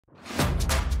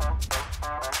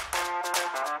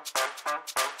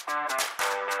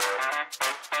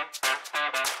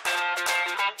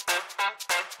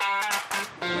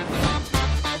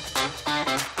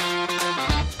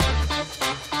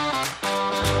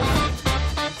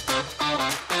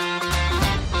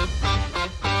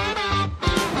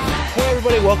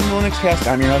everybody, welcome to Linux Cast.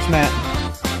 I'm your host, Matt.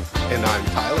 And I'm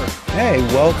Tyler. Hey,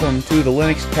 welcome to the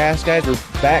Linux Cast, guys. We're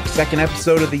back, second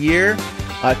episode of the year.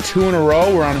 2 in a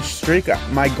row, we're on a streak.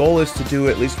 My goal is to do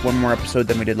at least one more episode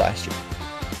than we did last year.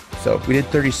 So, we did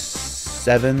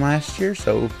 37 last year,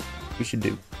 so we should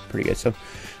do pretty good. So,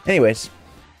 anyways,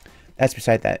 that's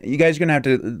beside that. You guys are going to have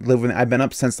to live with it. I've been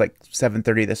up since like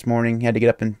 7:30 this morning. Had to get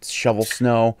up and shovel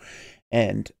snow,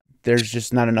 and there's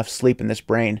just not enough sleep in this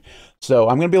brain. So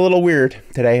I'm going to be a little weird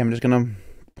today. I'm just going to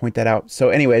point that out. So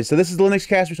anyways, so this is the Linux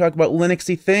Cast. We talk about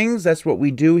Linuxy things. That's what we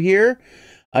do here.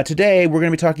 Today, we're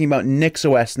going to be talking about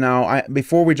NixOS. Now,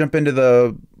 before we jump into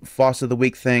the FOSS of the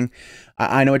Week thing,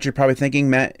 I know what you're probably thinking,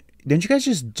 Matt. Didn't you guys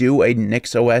just do a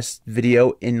NixOS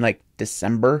video in like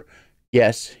December?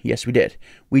 Yes, we did.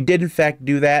 We did, in fact,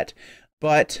 do that.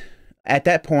 But at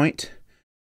that point,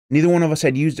 neither one of us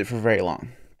had used it for very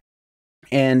long.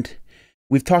 And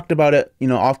we've talked about it, you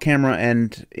know, off camera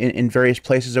and in various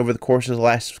places over the course of the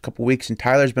last couple weeks. And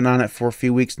Tyler's been on it for a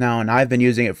few weeks now, and I've been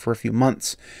using it for a few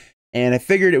months. And I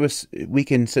figured we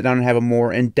can sit down and have a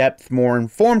more in-depth, more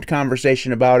informed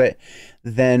conversation about it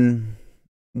than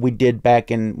we did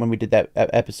when we did that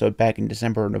episode back in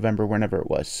December or November, whenever it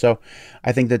was. So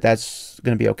I think that's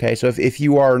going to be okay. So if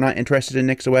you are not interested in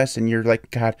NixOS and you're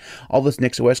like, God, all this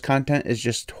NixOS content is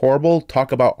just horrible,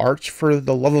 talk about Arch for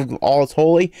the love of all that's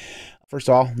holy. First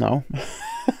of all, no.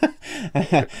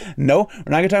 No,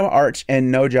 we're not going to talk about Arch.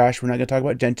 And no, Josh, we're not going to talk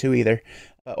about Gen 2 either.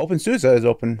 OpenSUSE is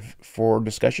open for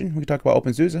discussion. We can talk about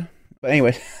OpenSUSE. But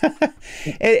anyways,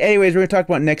 we're going to talk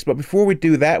about Nix. But before we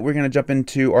do that, we're going to jump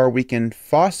into our weekend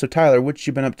FOSS. So Tyler, what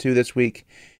you been up to this week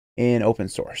in open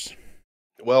source?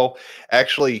 Well,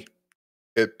 actually,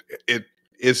 it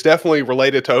is definitely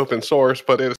related to open source,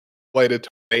 but it's related to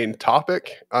the main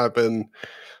topic. I've been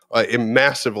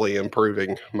massively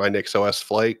improving my NixOS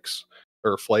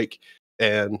flake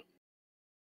and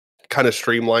kind of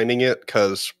streamlining it,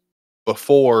 because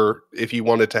before, if you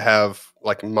wanted to have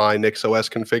like my NixOS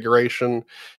configuration,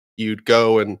 you'd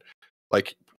go and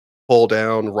like pull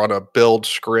down, run a build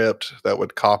script that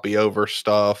would copy over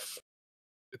stuff,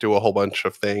 do a whole bunch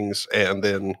of things, and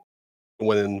then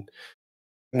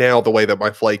now the way that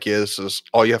my flake is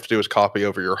all you have to do is copy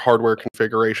over your hardware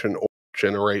configuration or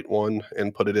generate one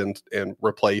and put it in and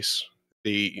replace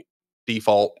the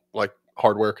default like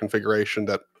hardware configuration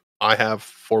that I have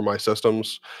for my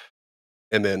systems,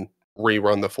 and then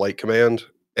rerun the flake command.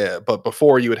 But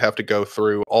before, you would have to go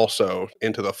through also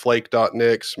into the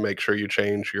flake.nix, make sure you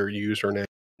change your username,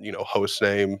 host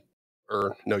name,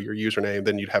 or no, your username.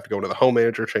 Then you'd have to go into the home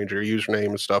manager, change your username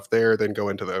and stuff there, then go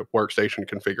into the workstation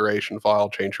configuration file,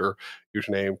 change your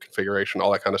username configuration,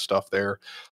 all that kind of stuff there.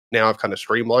 Now I've kind of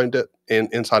streamlined it.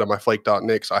 Inside of my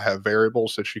flake.nix, I have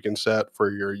variables that you can set for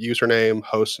your username,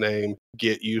 host name,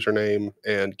 get username,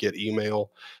 and get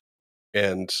email.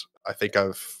 And I think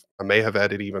I may have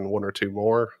added even one or two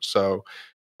more. So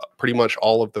pretty much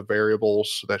all of the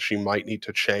variables that you might need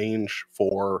to change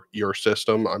for your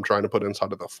system, I'm trying to put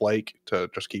inside of the flake to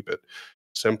just keep it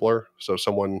simpler. So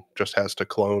someone just has to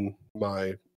clone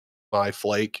my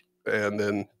flake and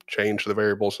then change the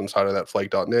variables inside of that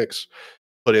flake.nix,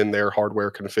 put in their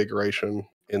hardware configuration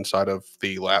inside of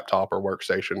the laptop or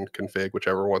workstation config,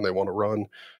 whichever one they want to run,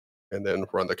 and then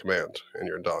run the command, and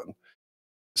you're done.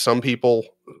 Some people,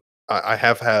 I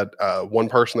have had one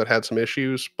person that had some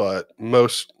issues, but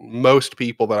most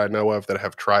people that I know of that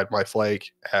have tried my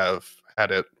flake have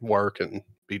had it work and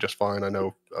be just fine. I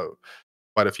know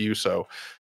quite a few, so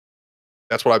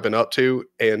that's what I've been up to.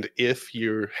 And if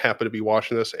you happen to be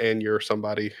watching this and you're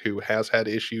somebody who has had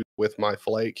issues with my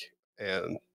flake,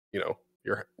 and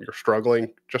you're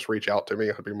struggling, just reach out to me.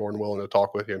 I'd be more than willing to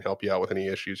talk with you and help you out with any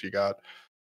issues you got.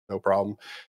 No problem.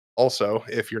 Also,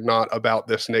 if you're not about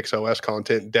this NixOS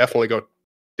content,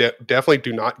 definitely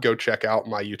do not go check out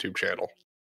my YouTube channel.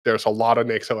 There's a lot of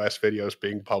NixOS videos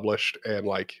being published and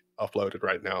like uploaded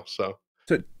right now. So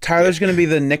Tyler's going to be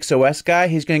the NixOS guy.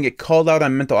 He's going to get called out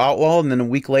on Mental Outlaw, and then a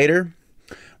week later,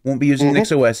 won't be using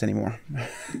NixOS anymore.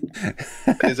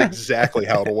 That is exactly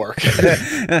how it'll work.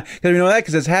 Because we know that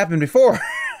because it's happened before.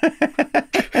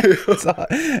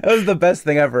 That was the best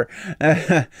thing ever.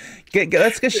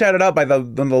 Let's get shouted out by one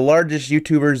of the largest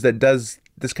YouTubers that does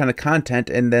this kind of content,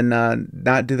 and then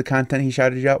not do the content he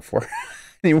shouted you out for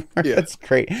anymore. Yeah. That's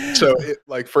great. So,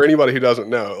 for anybody who doesn't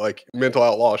know, like Mental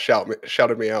Outlaw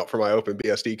shouted me out for my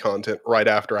OpenBSD content right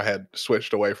after I had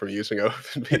switched away from using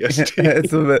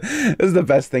OpenBSD. It was the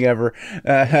best thing ever.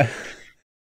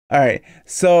 All right,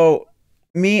 so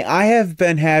I have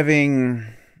been having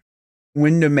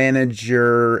window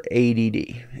manager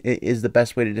ADD is the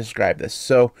best way to describe this.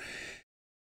 So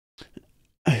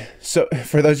So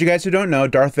for those of you guys who don't know,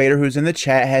 Darth Vader, who's in the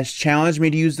chat, has challenged me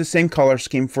to use the same color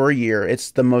scheme for a year.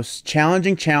 It's the most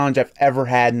challenging challenge I've ever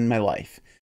had in my life.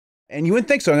 And you wouldn't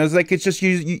think so. And I was like, it's just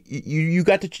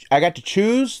I got to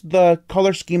choose the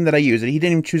color scheme that I use. He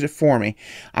didn't even choose it for me.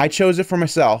 I chose it for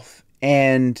myself.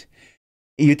 And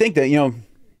you think that,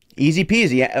 easy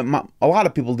peasy. A lot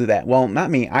of people do that. Well, not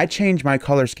me. I change my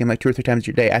color scheme like 2 or 3 times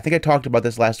a day. I think I talked about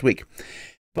this last week.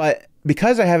 But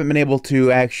because I haven't been able to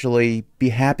actually be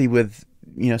happy with,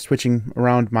 switching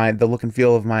around the look and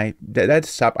feel of my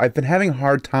desktop, I've been having a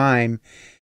hard time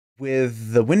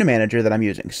with the window manager that I'm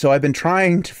using. So I've been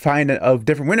trying to find a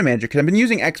different window manager because I've been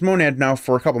using Xmonad now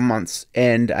for a couple months,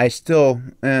 and I'm still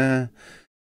very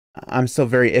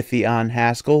iffy on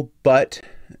Haskell, but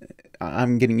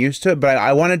I'm getting used to it. But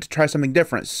I wanted to try something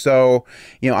different. So,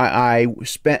 I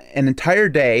spent an entire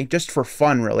day just for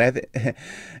fun, really.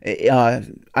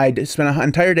 I spent an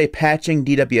entire day patching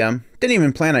DWM. Didn't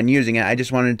even plan on using it. I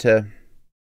just wanted to,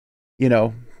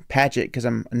 patch it because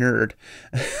I'm a nerd.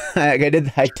 I did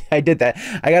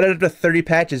that. I got it up to 30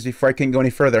 patches before I couldn't go any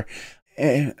further.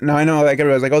 Now I know, like,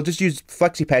 everybody's like, "Oh, just use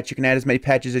FlexiPatch. You can add as many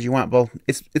patches as you want." Well,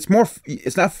 it's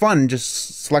not fun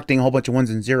just selecting a whole bunch of 1s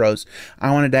and 0s. I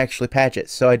wanted to actually patch it,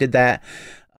 so I did that.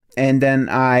 And then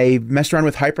I messed around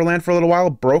with Hyperland for a little while.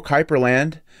 Broke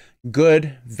Hyperland.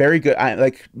 Good, very good.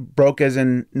 Broke as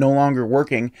in no longer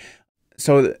working.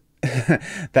 So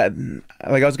that,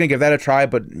 like, I was gonna give that a try,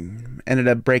 but ended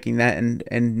up breaking that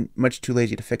and much too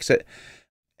lazy to fix it.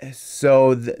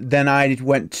 So then I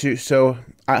went to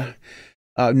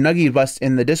Nuggie Bus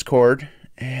in the Discord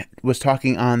was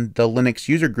talking on the Linux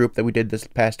user group that we did this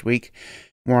past week.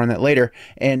 More on that later.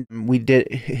 And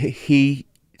he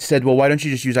said, "Well, why don't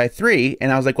you just use i3?"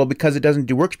 And I was like, "Well, because it doesn't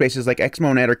do workspaces like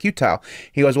Xmonad or Qtile."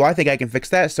 He goes, "Well, I think I can fix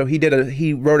that." So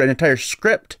he wrote an entire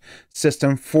script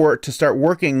system for it to start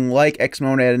working like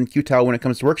Xmonad and Qtile when it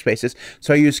comes to workspaces.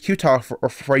 So I used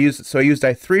Qtile I used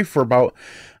i3 for about,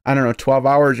 I don't know, 12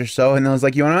 hours or so. And I was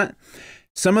like, you know what?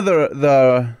 Some of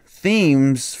the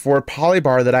themes for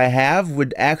Polybar that I have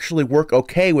would actually work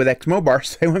okay with Xmobar.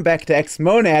 So I went back to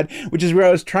Xmonad, which is where I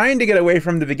was trying to get away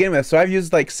from to begin with. So I've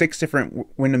used like 6 different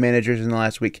window managers in the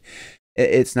last week.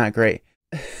 It's not great.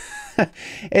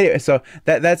 Anyway, so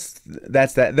that's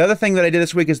that. The other thing that I did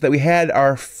this week is that we had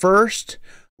our first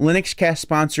LinuxCast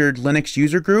sponsored Linux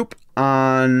user group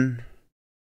on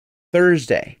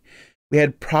Thursday. We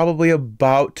had probably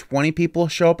about 20 people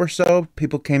show up or so.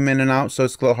 People came in and out, so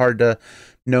it's a little hard to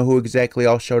know who exactly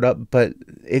all showed up. But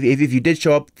if you did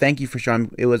show up, thank you for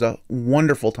showing. It was a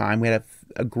wonderful time. We had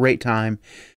a great time.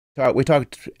 We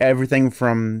talked everything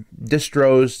from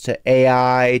distros to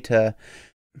AI to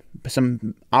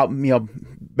some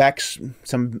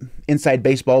some inside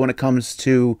baseball when it comes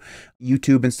to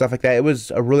YouTube and stuff like that. It was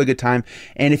a really good time.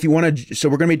 And if you want to, so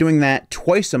we're going to be doing that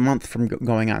twice a month from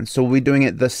going on. So we'll be doing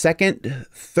it the second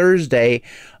Thursday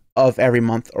of every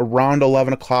month around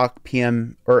 11 o'clock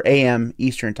p.m. or a.m.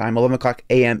 Eastern time, 11 o'clock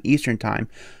a.m. Eastern time.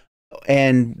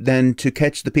 And then to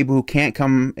catch the people who can't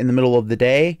come in the middle of the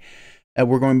day,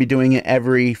 we're going to be doing it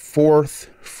every 4th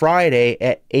Friday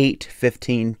at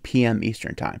 8:15 p.m.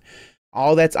 Eastern time.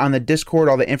 All that's on the Discord.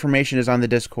 All the information is on the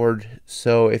Discord.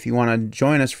 So if you want to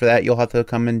join us for that, you'll have to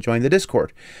come and join the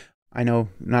Discord. I know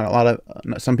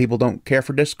some people don't care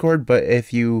for Discord, but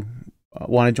if you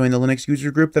want to join the Linux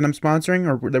user group that I'm sponsoring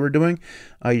or that we're doing,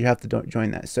 you have to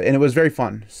join that. So, and it was very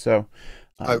fun. So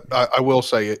I will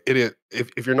say it is,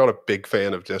 if you're not a big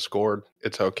fan of Discord,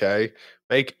 it's okay.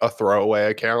 Make a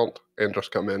throwaway account and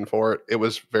just come in for it. It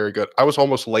was very good. I was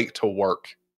almost late to work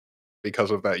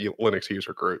because of that Linux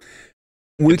user group.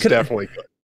 It's definitely good.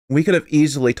 We could have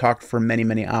easily talked for many,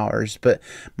 many hours, but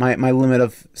my limit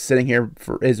of sitting here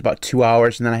is about 2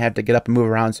 hours, and then I have to get up and move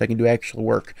around so I can do actual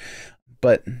work.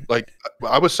 But like,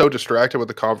 I was so distracted with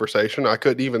the conversation, I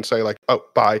couldn't even say like, "Oh,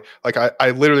 bye." Like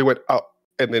I literally went up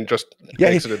and then just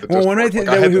exited the Discord. One like,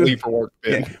 I had to leave for work.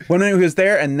 One minute he was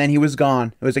there, and then he was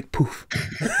gone. It was like poof.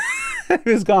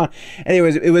 He was gone.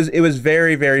 Anyways, it was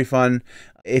very, very fun.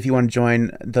 If you want to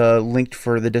join, the link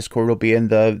for the Discord will be in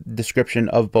the description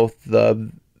of both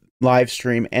the live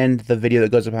stream and the video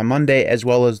that goes up on Monday, as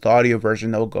well as the audio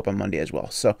version that will go up on Monday as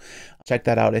well. So check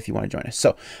that out if you want to join us.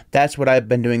 So that's what I've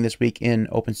been doing this week in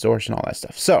open source and all that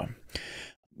stuff. So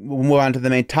we'll move on to the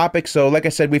main topic. So like I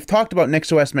said, we've talked about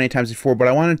NixOS many times before, but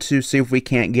I wanted to see if we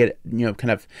can't get,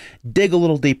 kind of dig a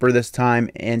little deeper this time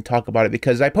and talk about it,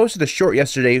 because I posted a short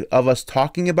yesterday of us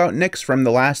talking about Nix from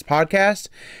the last podcast,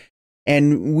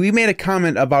 and we made a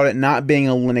comment about it not being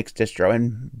a Linux distro,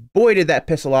 and boy, did that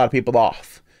piss a lot of people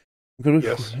off.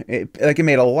 Yes. It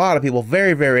made a lot of people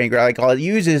very, very angry. Like, well, it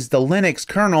uses the Linux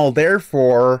kernel,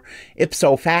 therefore,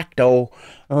 ipso facto,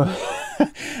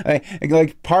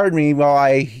 pardon me while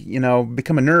I,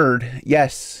 become a nerd.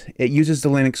 Yes, it uses the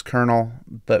Linux kernel,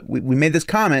 but we made this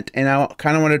comment, and I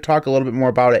kind of want to talk a little bit more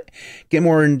about it, get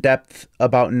more in depth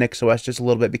about NixOS just a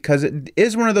little bit, because it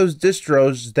is one of those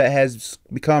distros that has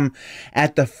become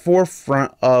at the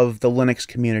forefront of the Linux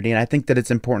community, and I think that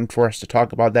it's important for us to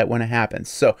talk about that when it happens.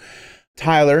 So,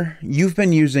 Tyler, you've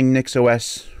been using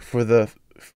NixOS for the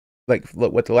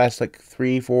last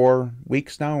 3-4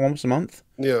 weeks now, almost a month.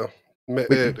 Yeah.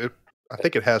 I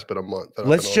think it has been a month.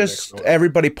 Let's just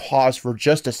everybody pause for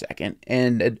just a second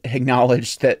and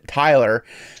acknowledge that Tyler,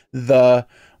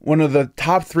 one of the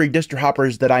top 3 distro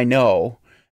hoppers that I know,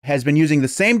 has been using the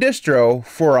same distro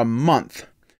for a month.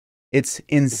 It's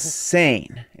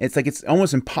insane. It's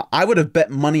almost I would have bet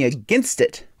money against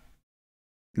it.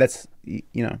 That's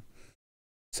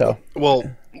so. Well,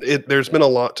 there's been a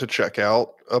lot to check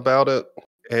out about it,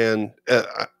 and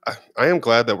I am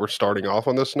glad that we're starting off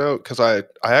on this note, because I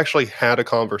actually had a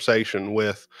conversation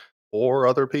with 4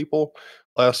 other people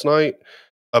last night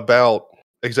about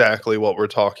exactly what we're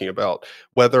talking about,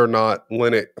 whether or not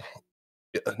NixOS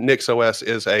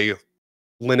is a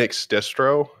Linux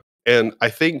distro. And I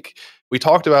think we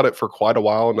talked about it for quite a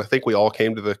while, and I think we all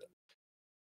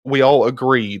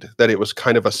agreed that it was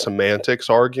kind of a semantics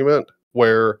argument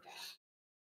where,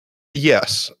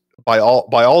 yes, by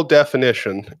all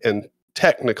definition and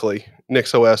technically,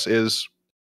 NixOS is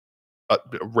a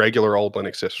regular old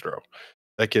Linux distro.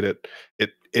 Like it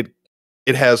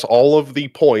has all of the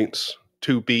points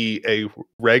to be a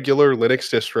regular Linux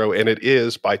distro, and it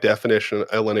is by definition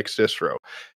a Linux distro.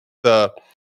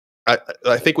 I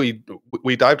think we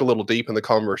dived a little deep in the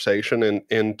conversation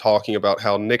in talking about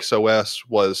how NixOS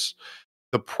was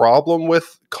the problem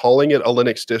with calling it a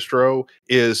Linux distro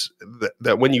is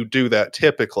that when you do that,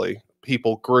 typically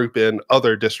people group in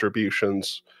other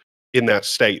distributions in that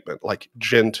statement, like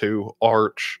Gentoo,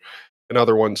 Arch, and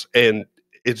other ones. And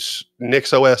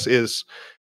NixOS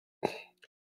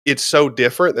it's so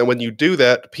different that when you do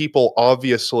that, people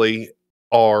obviously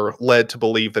are led to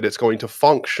believe that it's going to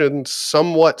function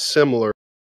somewhat similar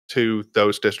to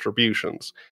those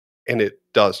distributions, and it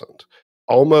doesn't.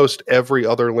 Almost every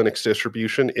other Linux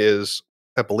distribution is,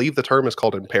 I believe the term is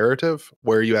called imperative,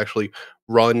 where you actually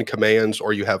run commands,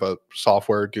 or you have a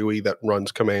software GUI that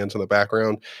runs commands in the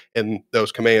background, and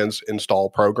those commands install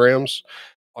programs.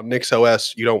 On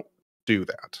NixOS, you don't do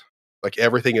that. Like,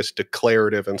 everything is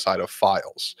declarative inside of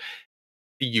files.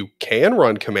 You can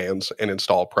run commands and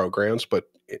install programs, but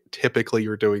typically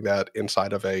you're doing that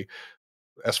inside of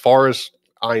as far as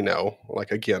I know,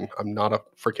 like, again, I'm not a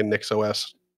freaking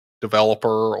NixOS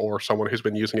developer or someone who's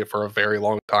been using it for a very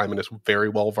long time and is very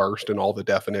well versed in all the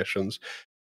definitions.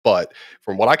 But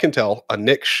from what I can tell, a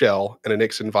Nix shell and a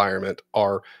Nix environment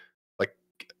are like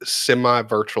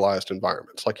semi-virtualized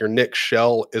environments. Like, your Nix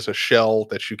shell is a shell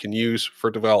that you can use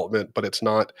for development, but it's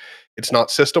not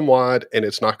system-wide, and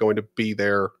it's not going to be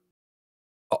there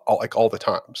all the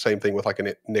time. Same thing with like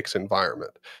a Nix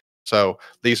environment. So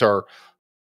these are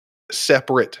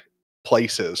separate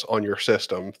places on your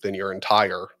system than your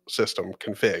entire system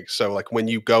config. So like, when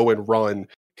you go and run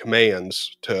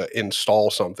commands to install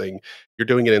something, you're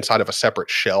doing it inside of a separate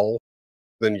shell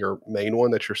than your main one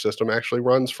that your system actually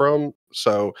runs from.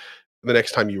 So the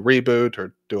next time you reboot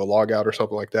or do a logout or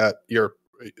something like that,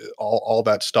 all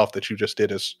that stuff that you just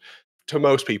did is, to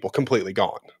most people, completely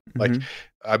gone. Like,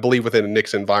 I believe within a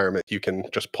Nix environment you can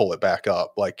just pull it back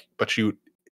up, but you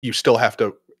still have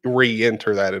to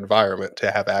re-enter that environment to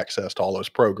have access to all those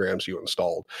programs you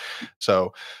installed.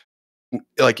 So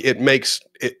like, it makes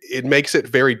it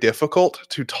very difficult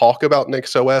to talk about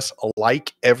NixOS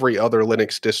like every other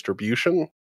Linux distribution,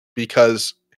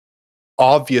 because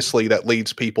obviously that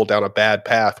leads people down a bad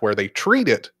path where they treat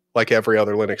it like every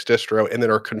other Linux distro and then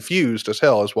are confused as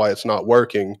hell as why it's not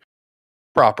working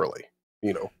properly,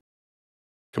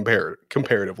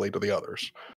 comparatively to the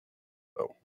others.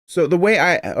 So the way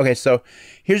so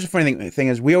here's the funny thing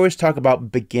is, we always talk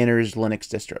about beginners Linux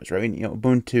distros, right?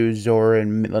 Ubuntu, Zora,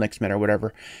 and Linux Mint or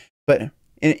whatever. But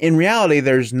in reality,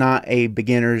 there's not a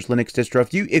beginner's Linux distro.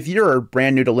 If you're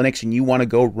brand new to Linux and you want to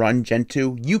go run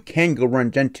Gentoo, you can go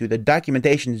run Gentoo. The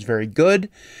documentation is very good.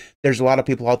 There's a lot of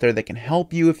people out there that can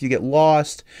help you if you get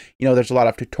lost. There's a lot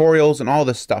of tutorials and all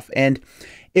this stuff. And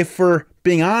if we're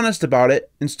being honest about it,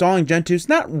 installing Gentoo is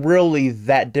not really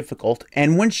that difficult.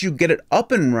 And once you get it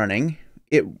up and running,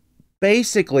 it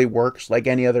basically works like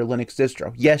any other Linux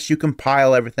distro. Yes, you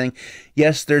compile everything.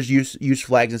 Yes, there's use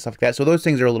flags and stuff like that. So those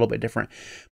things are a little bit different.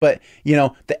 But, you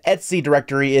know, the Etsy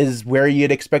directory is where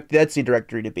you'd expect the Etsy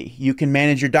directory to be. You can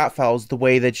manage your dot files the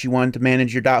way that you want to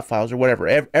manage your dot files or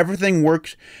whatever. Everything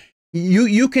works.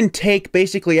 You can take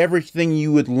basically everything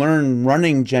you would learn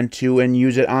running Gentoo and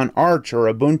use it on Arch or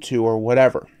Ubuntu or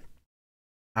whatever.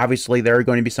 Obviously, there are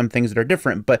going to be some things that are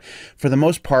different, but for the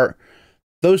most part,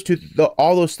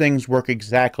 all those things work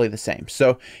exactly the same.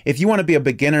 So if you want to be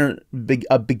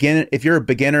if you're a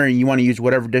beginner and you want to use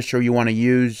whatever distro you want to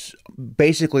use,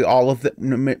 basically all of the,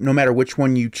 no matter which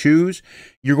one you choose,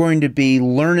 you're going to be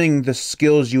learning the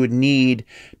skills you would need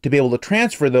to be able to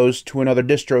transfer those to another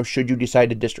distro should you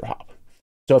decide to distro hop.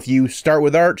 So if you start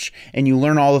with Arch and you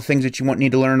learn all the things that you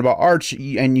need to learn about Arch,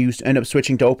 and you end up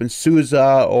switching to OpenSUSE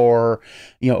or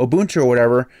Ubuntu or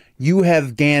whatever, you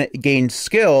have gained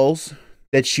skills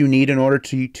that you need in order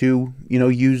to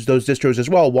use those distros as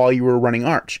well while you were running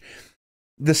Arch.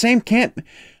 The same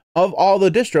of all the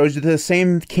distros, the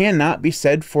same cannot be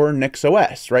said for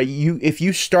NixOS, right? If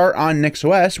you start on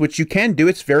NixOS, which you can do,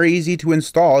 it's very easy to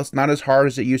install. It's not as hard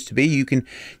as it used to be. You can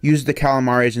use the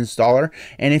Calamares installer,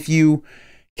 and if you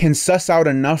can suss out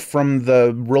enough from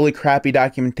the really crappy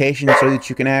documentation so that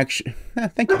you can actually...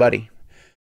 thank you, buddy.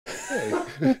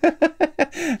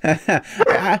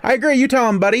 I agree. You tell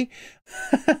him, buddy.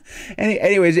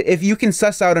 Anyways, if you can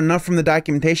suss out enough from the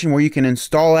documentation where you can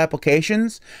install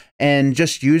applications and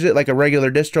just use it like a regular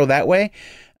distro that way,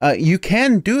 you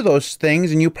can do those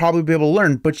things and you'll probably be able to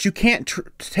learn, but you can't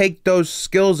take those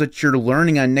skills that you're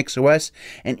learning on NixOS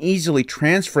and easily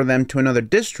transfer them to another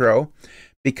distro,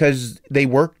 because they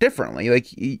work differently. Like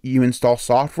you install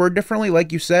software differently,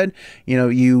 like you said,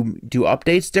 you do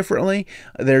updates differently.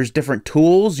 There's different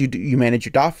tools. You manage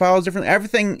your dot files differently.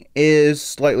 Everything is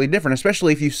slightly different,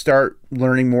 especially if you start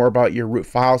learning more about your root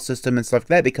file system and stuff like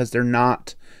that, because they're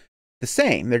not the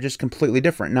same. They're just completely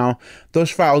different. Now, those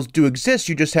files do exist.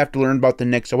 You just have to learn about the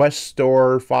NixOS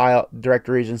store file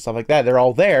directories and stuff like that. They're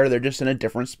all there. They're just in a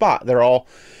different spot.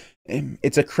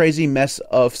 It's a crazy mess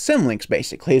of symlinks,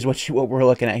 basically, is what we're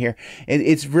looking at here.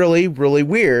 It's really, really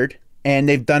weird, and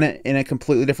they've done it in a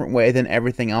completely different way than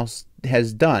everything else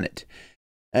has done it.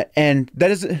 And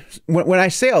that is, when I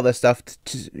say all this stuff,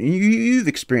 you've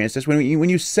experienced this. When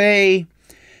you say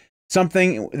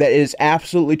something that is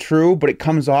absolutely true, but it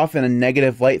comes off in a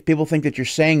negative light, people think that you're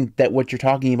saying that what you're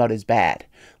talking about is bad.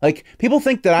 Like, people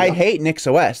think that I hate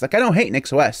NixOS. Like, I don't hate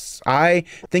NixOS. I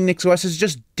think NixOS is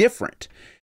just different.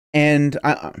 And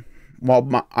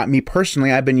me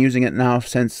personally, I've been using it now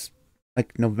since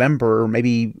like November or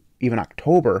maybe even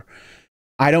October.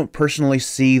 I don't personally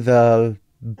see the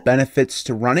benefits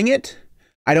to running it.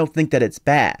 I don't think that it's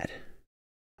bad.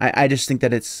 I just think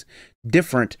that it's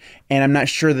different, and I'm not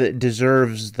sure that it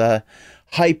deserves the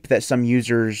hype that some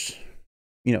users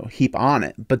heap on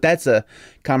it. But that's a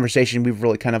conversation we've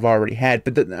really kind of already had.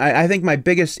 But I think my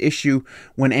biggest issue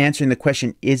when answering the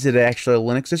question, is it actually a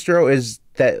Linux distro, is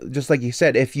that, just like you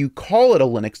said, if you call it a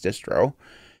Linux distro,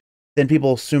 then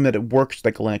people assume that it works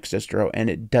like a Linux distro, and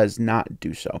it does not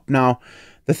do so. Now,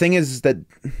 the thing is that,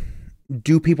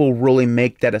 do people really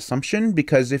make that assumption?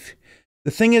 Because if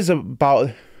the thing is about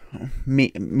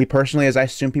me personally, is I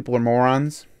assume people are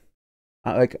morons.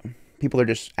 Like, people are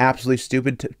just absolutely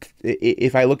stupid.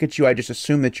 If I look at you, I just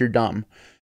assume that you're dumb,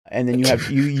 and then you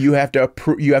have to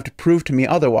prove to me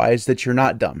otherwise that you're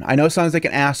not dumb. I know it sounds like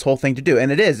an asshole thing to do,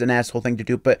 and it is an asshole thing to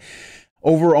do. But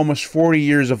over almost 40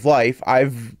 years of life,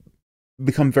 I've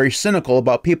become very cynical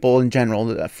about people in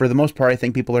general. For the most part, I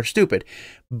think people are stupid.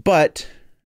 But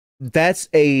that's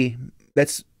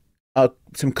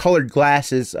some colored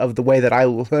glasses of the way that I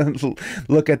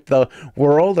look at the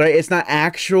world. Right? It's not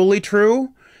actually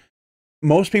true.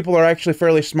 Most people are actually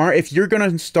fairly smart. If you're going to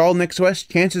install NixOS,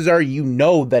 chances are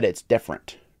that it's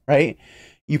different, right?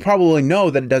 You probably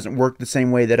know that it doesn't work the same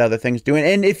way that other things do.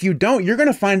 And if you don't, you're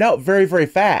going to find out very, very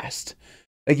fast.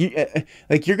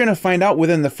 Like you're going to find out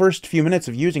within the first few minutes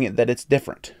of using it that it's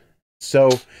different.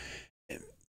 So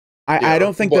I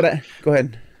don't think that go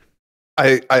ahead.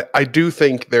 I do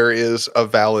think there is a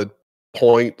valid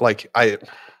point. Like,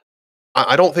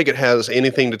 I don't think it has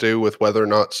anything to do with whether or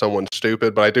not someone's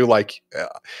stupid, but I do like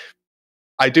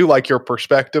your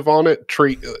perspective on it.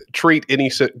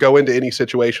 Go into any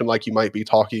situation like you might be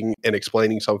talking and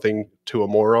explaining something to a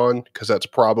moron, because that's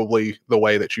probably the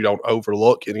way that you don't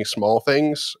overlook any small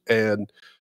things, and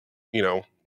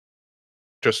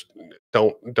just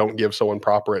don't give someone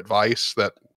proper advice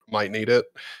that might need it.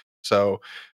 So,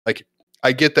 like,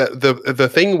 I get that the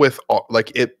thing with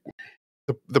like it.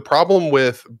 The problem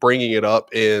with bringing it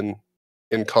up in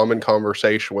in common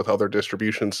conversation with other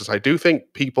distributions is I do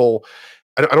think people.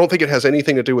 I don't think it has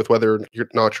anything to do with whether you're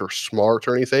smart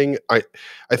or anything. I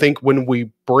think when we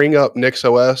bring up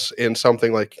NixOS in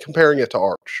something like comparing it to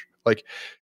Arch, like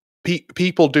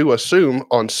people do assume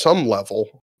on some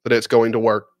level that it's going to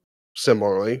work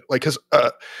similarly. Like, because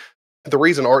the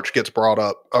reason Arch gets brought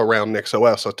up around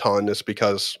NixOS a ton is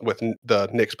because with the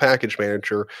Nix package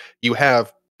manager, you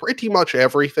have pretty much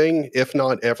everything, if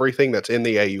not everything, that's in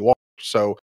the AUR.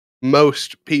 So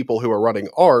most people who are running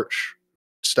Arch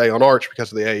stay on Arch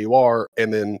because of the AUR,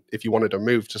 and then if you wanted to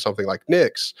move to something like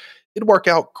Nix, it'd work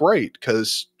out great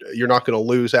because you're not going to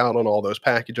lose out on all those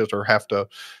packages or have to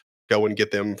go and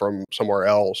get them from somewhere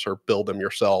else or build them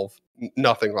yourself.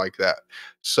 Nothing like that.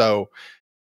 So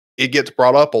it gets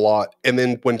brought up a lot. And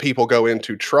then when people go in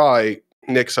to try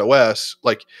NixOS,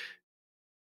 like,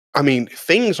 I mean,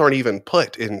 things aren't even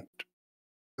put in.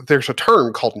 There's a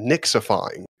term called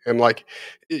Nixifying, and like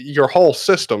your whole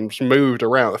system's moved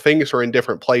around. Things are in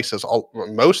different places.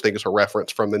 Most things are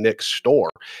referenced from the Nix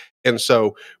store. And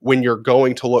so when you're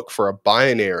going to look for a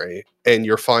binary and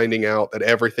you're finding out that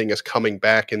everything is coming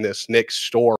back in this Nix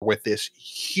store with this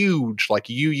huge, like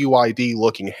UUID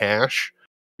looking hash,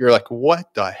 you're like,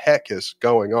 what the heck is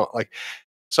going on? Like,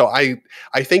 so I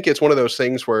think it's one of those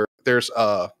things where there's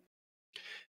I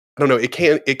don't know,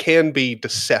 it can be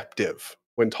deceptive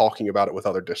when talking about it with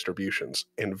other distributions,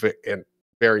 and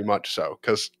very much so,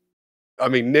 because I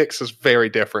mean Nix is very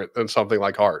different than something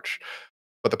like Arch,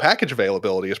 but the package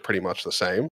availability is pretty much the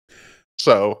same.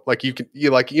 So like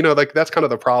like that's kind of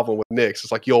the problem with Nix.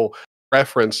 It's like you'll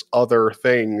reference other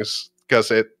things because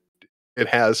it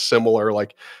has similar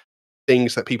like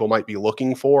things that people might be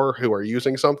looking for who are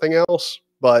using something else,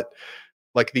 but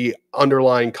like the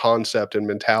underlying concept and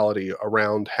mentality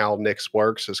around how Nix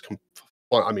works is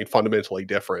fundamentally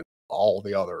different than all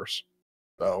the others.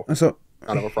 So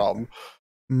kind of a problem.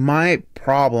 My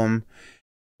problem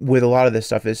with a lot of this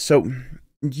stuff is, so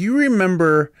do you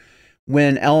remember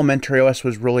when Elementary OS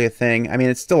was really a thing? I mean,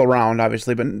 it's still around,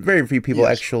 obviously, but very few people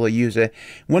actually use it.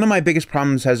 One of my biggest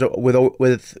problems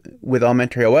with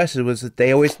Elementary OS was that they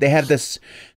had this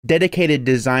dedicated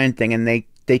design thing, and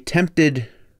they tempted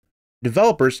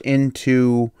developers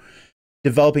into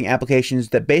developing applications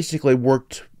that basically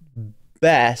worked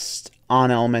best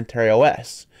on Elementary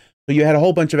OS. So you had a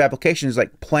whole bunch of applications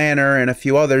like Planner and a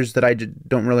few others that I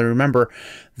don't really remember,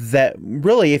 that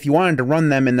really, if you wanted to run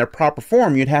them in their proper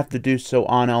form, you'd have to do so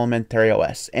on Elementary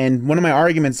OS. And one of my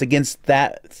arguments against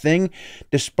that thing,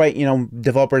 despite,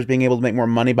 developers being able to make more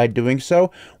money by doing so,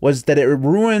 was that it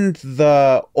ruined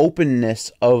the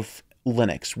openness of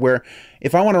Linux, where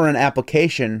if I want to run an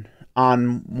application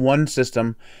on one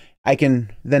system, I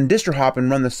can then distro hop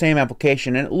and run the same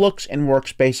application, and it looks and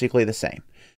works basically the same.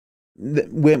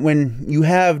 When you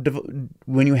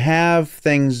have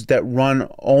things that run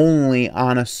only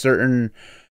on a certain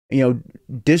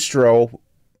distro,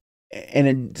 and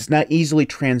it's not easily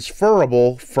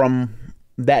transferable from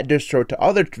that distro to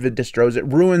other distros, it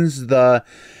ruins the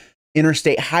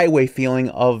interstate highway feeling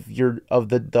of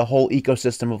the whole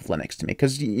ecosystem of Linux to me.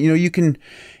 Because you can,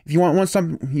 if you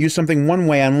use something one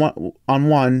way on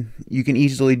one, you can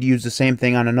easily use the same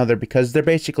thing on another, because they're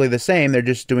basically the same. They're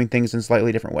just doing things in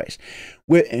slightly different ways.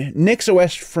 With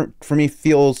NixOS, for me,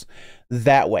 feels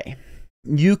that way.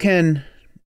 You can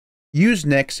use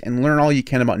Nix and learn all you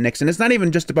can about Nix, and it's not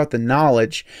even just about the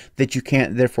knowledge that you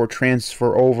can't therefore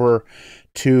transfer over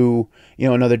to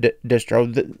another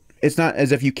distro. It's not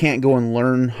as if you can't go and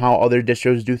learn how other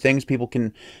distros do things. People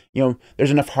can, there's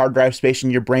enough hard drive space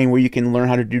in your brain where you can learn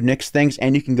how to do Nix things,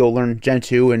 and you can go learn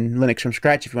Gentoo and Linux from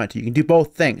scratch if you want to. You can do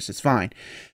both things. It's fine.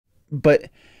 But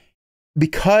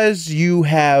because you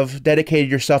have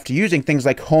dedicated yourself to using things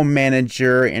like Home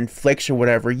Manager and Flix or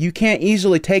whatever, you can't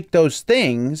easily take those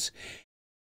things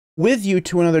with you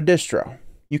to another distro.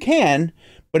 You can,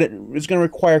 but it's going to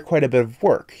require quite a bit of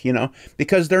work,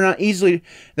 because they're not easily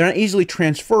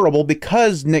transferable,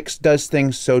 because Nix does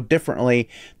things so differently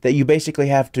that you basically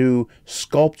have to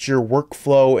sculpt your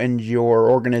workflow and your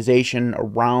organization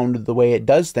around the way it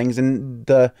does things, and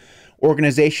the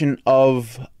organization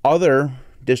of other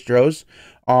distros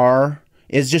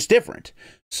is just different.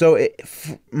 So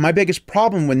my biggest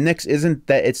problem with Nix isn't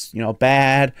that it's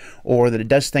bad, or that it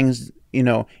does things in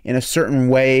a certain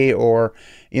way, or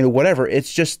whatever.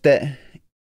 It's just that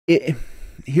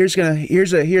here's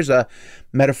a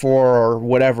metaphor or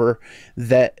whatever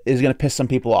that is gonna piss some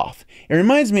people off. It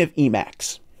reminds me of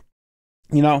Emacs.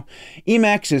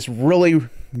 Emacs is really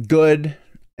good,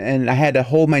 and I had to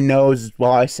hold my nose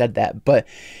while I said that. But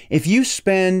if you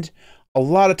spend a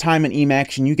lot of time in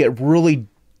Emacs and you get really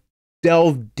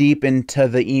delve deep into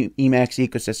the Emacs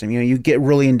ecosystem. You get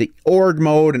really into org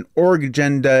mode and org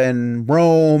agenda and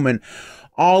Rome and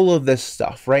all of this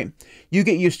stuff, right? You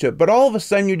get used to it, but all of a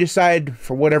sudden you decide,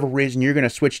 for whatever reason, you're going to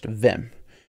switch to Vim.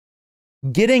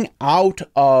 Getting out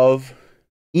of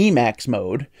Emacs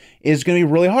mode is going to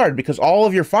be really hard because all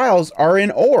of your files are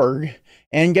in org,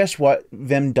 and guess what?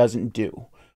 Vim doesn't do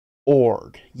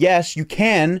org. Yes, you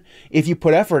can, if you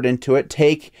put effort into it,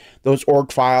 take those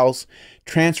org files,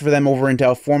 transfer them over into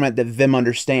a format that Vim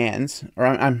understands. Or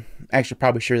I'm actually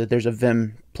probably sure that there's a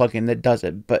Vim plugin that does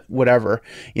it, but whatever.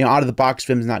 Out of the box,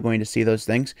 Vim's not going to see those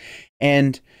things.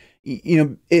 And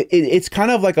it's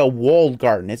kind of like a walled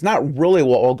garden. It's not really a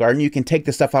walled garden. You can take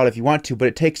the stuff out if you want to, but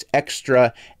it takes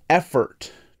extra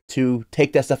effort to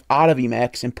take that stuff out of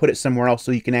Emacs and put it somewhere else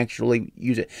so you can actually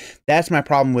use it. That's my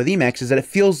problem with Emacs, is that it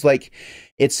feels like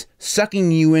it's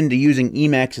sucking you into using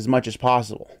Emacs as much as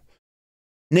possible.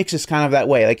 Nix is kind of that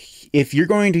way. Like, if you're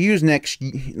going to use Nix,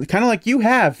 kind of like you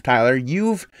have, Tyler,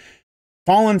 you've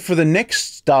fallen for the Nix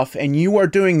stuff, and you are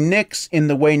doing Nix in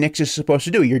the way Nix is supposed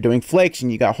to do. You're doing flakes,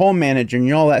 and you got Home Manager,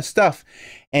 and all that stuff,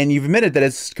 and you've admitted that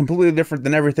it's completely different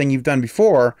than everything you've done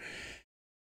before.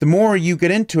 The more you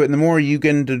get into it, and the more you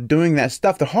get into doing that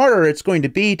stuff, the harder it's going to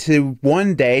be to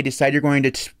one day decide you're going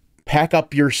to pack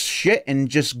up your shit and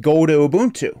just go to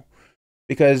Ubuntu,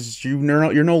 because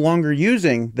you're no longer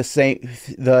using the same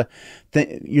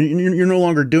you're no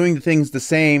longer doing the things the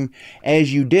same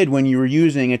as you did when you were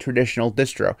using a traditional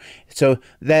distro. So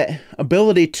that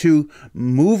ability to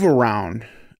move around,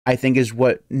 I think, is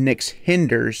what Nix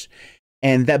hinders.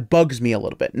 And that bugs me a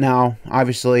little bit. Now,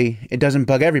 obviously, it doesn't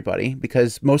bug everybody,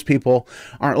 because most people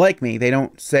aren't like me. They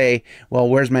don't say, well,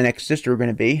 where's my next distro going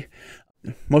to be?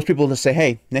 Most people just say,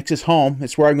 hey, Nix is home.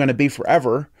 It's where I'm going to be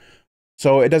forever.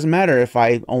 So it doesn't matter if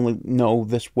I only know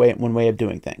this one way of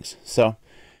doing things. So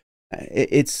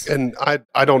it's... And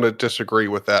I don't disagree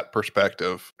with that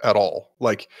perspective at all.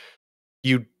 Like,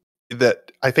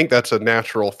 I think that's a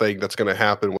natural thing that's going to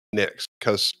happen with Nix,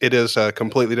 because it is a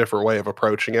completely different way of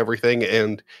approaching everything.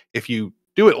 And if you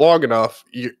do it long enough,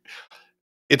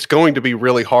 it's going to be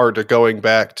really hard to going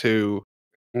back to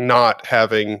not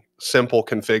having simple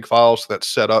config files that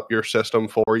set up your system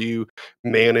for you,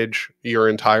 manage your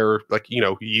entire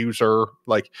user.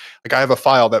 Like I have a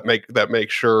file that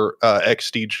makes sure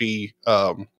XDG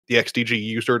the XDG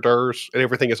user DIRs and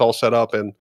everything is all set up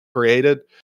and created.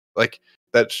 Like,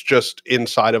 that's just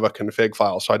inside of a config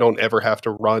file, so I don't ever have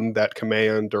to run that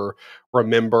command or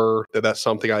remember that that's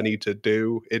something I need to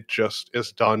do. It just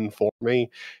is done for me.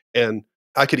 And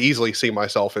I could easily see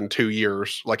myself in 2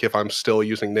 years, like if I'm still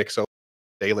using NixOS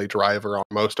daily driver on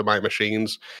most of my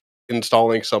machines,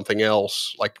 installing something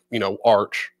else like,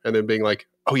 Arch, and then being like,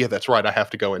 oh yeah, that's right, I have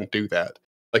to go and do that.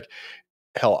 Like,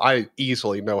 hell, I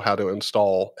easily know how to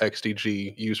install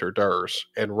XDG user DIRs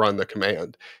and run the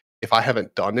command. If I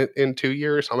haven't done it in 2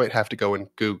 years, I might have to go and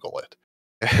Google it.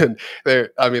 And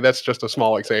that's just a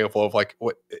small example of like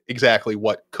exactly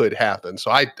what could happen. So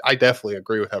I definitely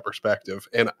agree with that perspective.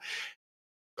 And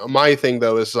my thing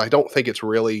though is I don't think it's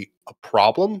really a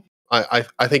problem. I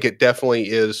think it definitely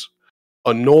is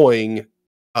annoying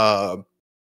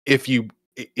if you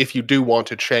do want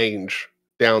to change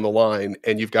down the line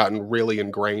and you've gotten really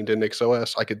ingrained in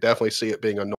NixOS. I could definitely see it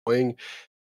being annoying.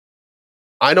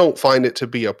 I don't find it to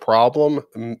be a problem,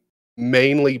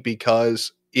 mainly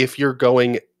because if you're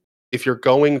going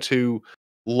to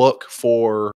look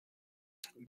for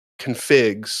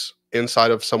configs inside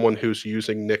of someone who's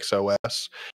using NixOS,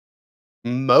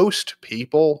 most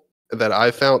people that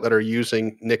I've found that are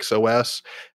using NixOS,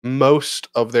 most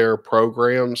of their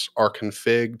programs are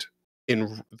configured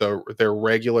in their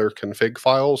regular config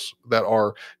files that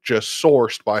are just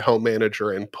sourced by Home Manager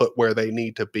and put where they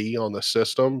need to be on the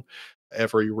system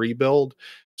every rebuild.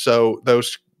 So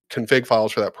those config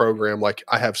files for that program, like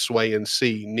I have Sway and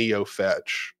C,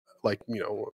 NeoFetch,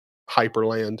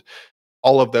 Hyperland,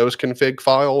 all of those config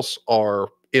files are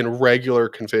in regular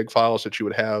config files that you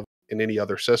would have in any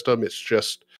other system.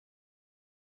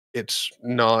 It's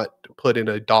not put in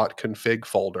a .config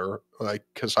folder, like,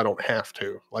 because I don't have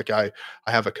to. Like I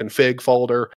have a config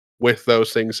folder with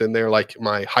those things in there. Like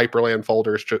my Hyperland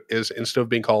folder is instead of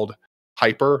being called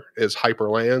Hyper, is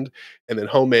Hyperland, and then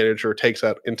Home Manager takes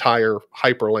that entire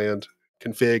Hyperland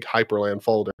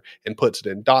folder and puts it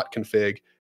in .config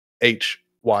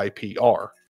HYPR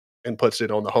and puts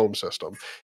it on the home system.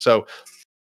 So,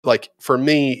 like, for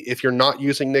me, if you're not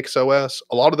using NixOS,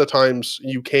 a lot of the times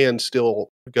you can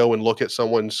still go and look at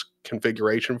someone's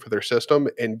configuration for their system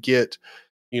and get,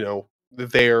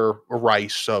 their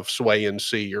rice of Sway and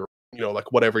C, or,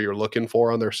 like whatever you're looking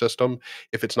for on their system.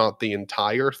 If it's not the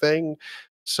entire thing,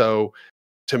 So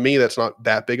to me, that's not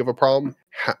that big of a problem.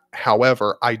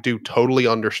 However, I do totally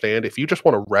understand if you just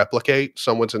want to replicate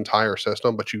someone's entire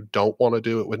system, but you don't want to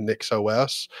do it with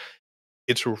NixOS,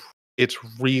 it's it's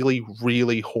really,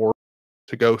 really horrible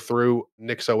to go through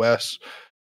NixOS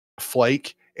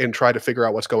Flake and try to figure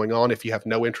out what's going on if you have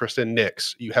no interest in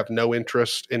Nix, you have no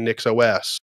interest in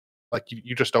NixOS. Like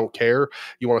you just don't care.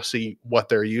 You want to see what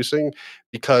they're using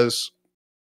because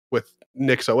with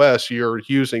NixOS, you're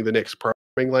using the Nix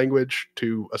programming language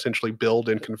to essentially build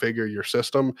and configure your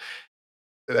system.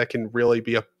 That can really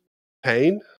be a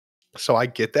pain. So I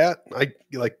get that. I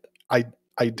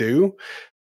I do.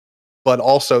 But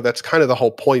also that's kind of the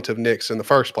whole point of Nix in the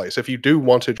first place. If you do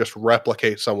want to just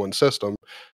replicate someone's system,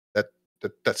 that,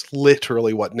 that's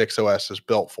literally what NixOS is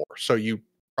built for. So you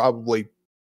probably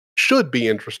should be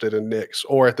interested in Nix,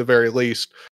 or at the very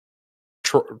least,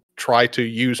 try to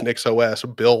use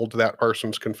NixOS, build that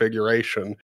person's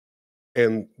configuration,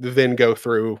 and then go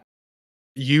through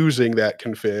using that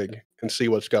config and see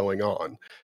what's going on.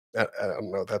 I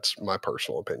don't know. That's my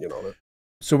personal opinion on it.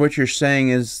 So what you're saying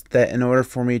is that in order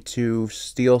for me to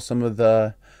steal some of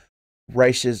the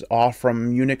rices off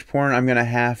from Unix porn, I'm going to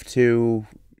have to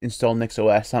install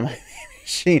NixOS on my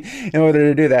machine in order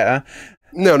to do that, huh?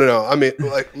 No. I mean,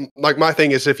 like my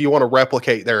thing is if you want to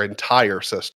replicate their entire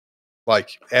system,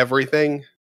 like everything,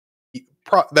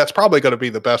 that's probably going to be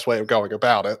the best way of going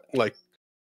about it. Like,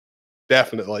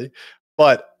 definitely.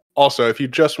 But also, if you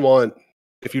just want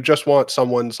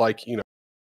someone's like,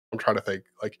 I'm trying to think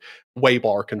like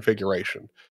WABAR configuration.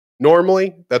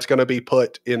 Normally, that's going to be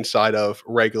put inside of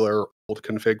regular old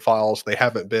config files. They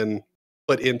haven't been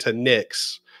put into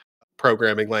Nix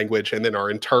programming language and then are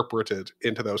interpreted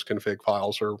into those config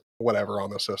files or whatever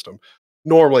on the system.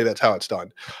 Normally, that's how it's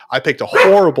done. I picked a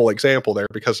horrible example there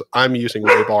because I'm using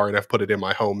WABAR and I've put it in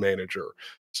my home manager.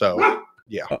 So,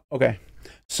 yeah. Okay.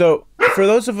 So, for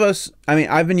those of us, I mean,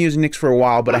 I've been using Nix for a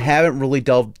while, but I haven't really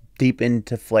delved deep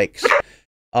into flakes.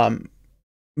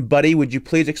 Buddy, would you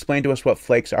please explain to us what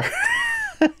flakes are?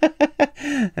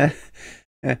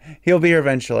 He'll be here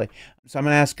eventually. So I'm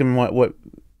going to ask him what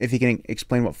if he can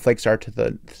explain what flakes are to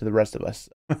the rest of us.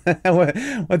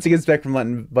 Once he gets back from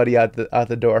letting Buddy out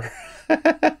the door.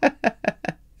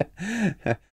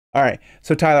 All right.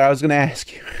 So Tyler, I was going to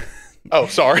ask you. Oh,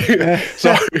 sorry.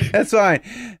 Sorry. That's fine.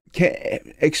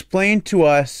 Explain to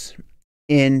us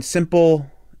in simple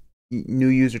new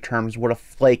user terms what a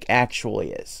flake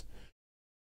actually is.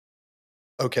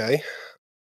 Okay.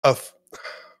 A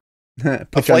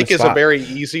flake is a very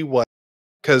easy way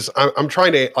because I'm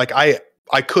trying to like I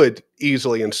could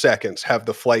easily in seconds have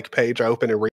the flake page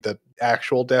open and read the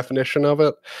actual definition of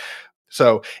it.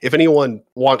 So if anyone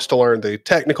wants to learn the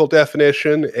technical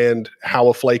definition and how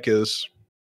a flake is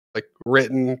like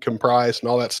written, comprised,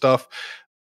 and all that stuff,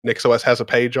 NixOS has a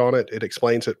page on it. It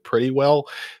explains it pretty well.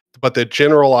 But the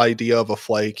general idea of a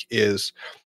flake is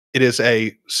it is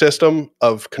a system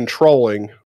of controlling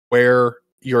where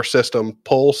your system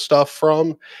pulls stuff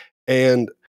from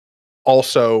and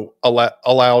also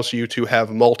allows you to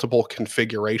have multiple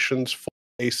configurations for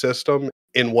a system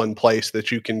in one place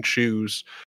that you can choose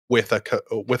with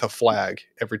a flag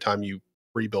every time you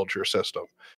rebuild your system.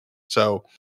 So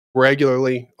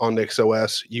regularly on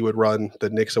NixOS, you would run the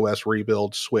NixOS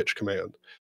rebuild switch command,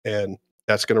 and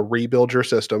that's going to rebuild your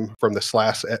system from the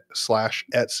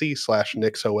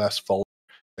 /etc/NixOS folder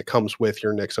that comes with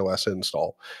your NixOS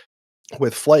install.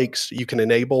 With flakes, you can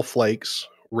enable flakes,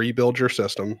 rebuild your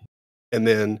system, and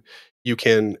then you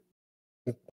can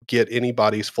get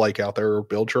anybody's flake out there or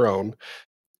build your own.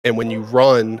 And when you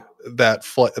run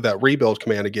that rebuild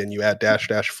command again, you add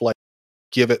 --flake,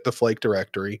 give it the flake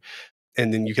directory,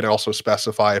 and then you can also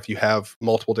specify if you have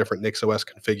multiple different NixOS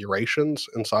configurations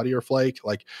inside of your flake,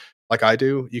 like I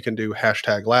do, you can do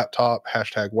 #laptop,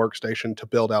 #workstation to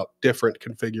build out different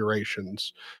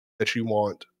configurations that you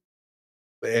want.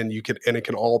 And it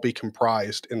can all be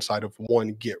comprised inside of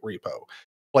one Git repo.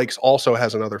 Flakes also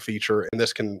has another feature, and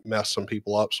this can mess some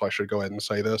people up, so I should go ahead and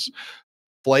say this.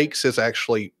 Flakes is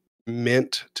actually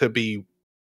meant to be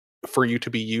for you to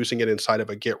be using it inside of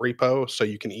a Git repo, so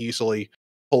you can easily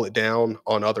pull it down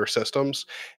on other systems,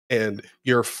 and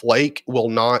your flake will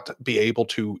not be able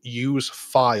to use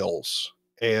files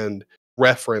and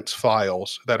reference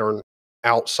files that are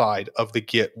outside of the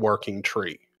Git working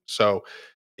tree. So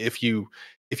if you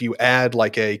add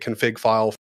like a config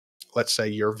file, let's say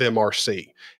your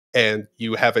vimrc, and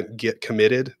you haven't Git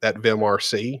committed that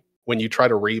vimrc, when you try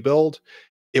to rebuild,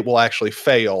 it will actually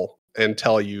fail and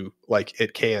tell you like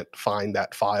it can't find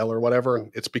that file or whatever. And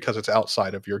it's because it's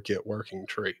outside of your Git working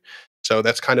tree. So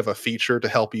that's kind of a feature to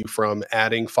help you from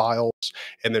adding files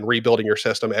and then rebuilding your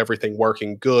system, everything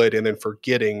working good, and then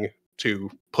forgetting to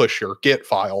push your Git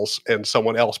files and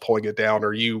someone else pulling it down,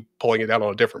 or you pulling it down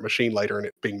on a different machine later and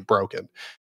it being broken.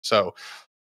 So,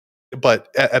 but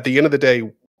at the end of the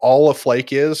day, all a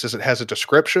flake is it has a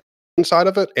description inside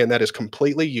of it, and that is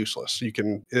completely useless.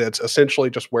 It's essentially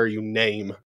just where you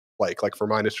name flake. Like for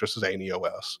mine, it's just as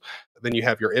NixOS. Then you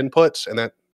have your inputs, and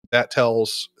that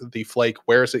tells the flake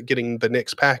where is it getting the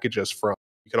Nix packages from.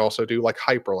 You can also do like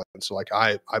hyperland. So like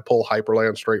I pull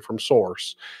hyperland straight from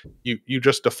source. You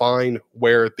just define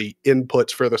where the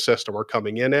inputs for the system are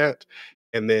coming in at,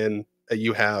 and then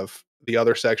you have the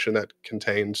other section that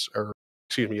contains, or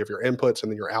excuse me, you have your inputs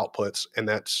and then your outputs, and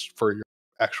that's for your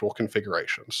actual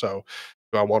configuration. So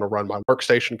do I want to run my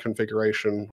workstation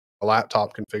configuration, a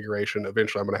laptop configuration?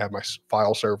 Eventually, I'm going to have my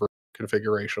file server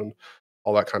configuration,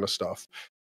 all that kind of stuff.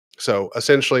 So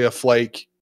essentially, a flake,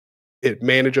 it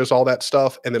manages all that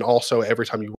stuff, and then also every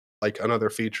time you like another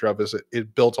feature of is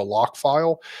it builds a lock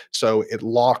file, so it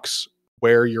locks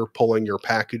where you're pulling your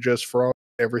packages from.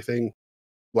 Everything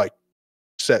like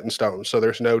set in stone, so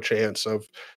there's no chance of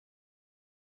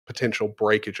potential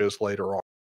breakages later on.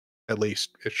 At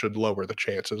least it should lower the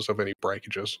chances of any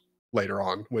breakages later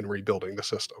on when rebuilding the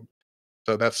system.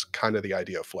 So that's kind of the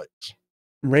idea of flakes.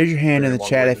 Raise your hand in Very the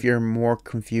chat if long-winded. you're more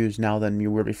confused now than you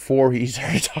were before you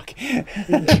started talking.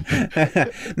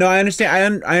 No, I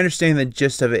understand. I understand the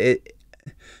gist of it.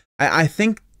 I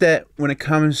think that when it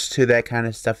comes to that kind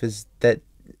of stuff, is that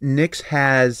Nix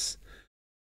has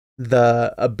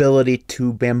the ability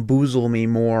to bamboozle me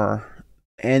more,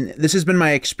 and this has been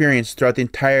my experience throughout the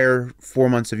entire 4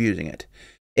 months of using it.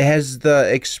 It has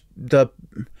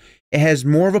it has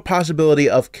more of a possibility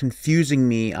of confusing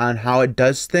me on how it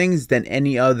does things than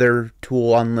any other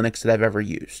tool on Linux that I've ever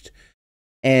used.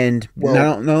 And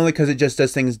not only because it just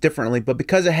does things differently, but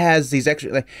because it has these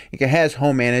extra, like it has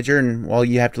Home Manager, and well,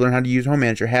 you have to learn how to use Home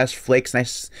Manager. It has Flakes, and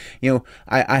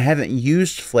I haven't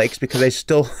used Flakes because I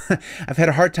still I've had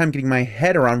a hard time getting my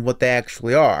head around what they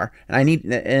actually are, and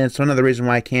it's another reason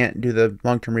why I can't do the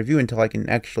long-term review until I can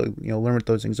actually learn what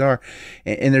those things are.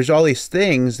 And there's all these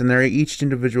things, and they're each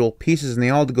individual pieces, and they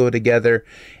all go together.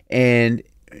 And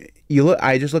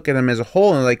I just look at them as a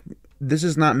whole, and like, this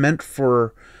is not meant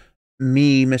for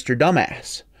me, Mr.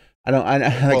 Dumbass. I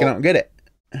don't get it.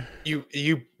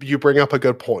 You bring up a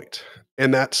good point,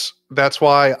 and that's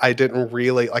why I didn't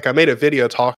really like. I made a video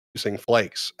talking using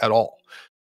flakes at all,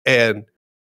 and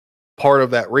part of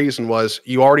that reason was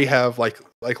you already have like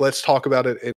let's talk about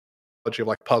it in of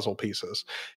like puzzle pieces.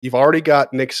 You've already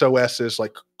got NixOS's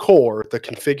like core, the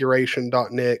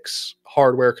configuration.nix,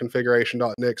 hardware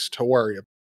configuration.nix to worry about.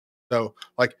 So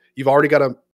like you've already got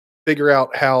to figure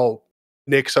out how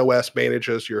NixOS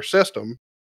manages your system.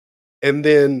 And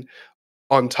then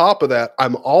on top of that,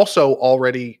 I'm also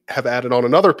already have added on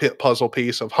another puzzle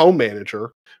piece of Home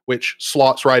Manager, which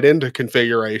slots right into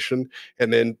configuration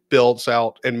and then builds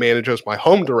out and manages my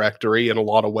home directory in a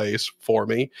lot of ways for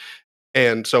me.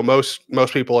 And so most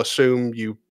people assume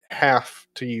you have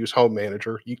to use Home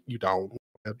Manager. You don't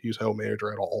have to use Home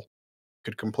Manager at all.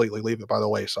 Could completely leave it by the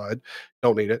wayside.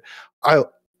 Don't need it. I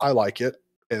like it,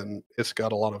 and it's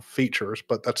got a lot of features,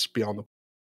 but that's beyond the.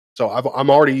 So I'm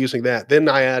already using that. Then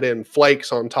I add in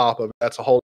flakes on top of it. That's a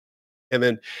whole. And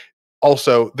then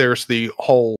also there's the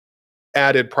whole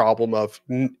added problem of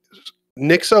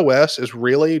NixOS is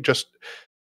really just.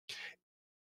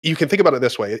 You can think about it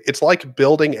this way. It's like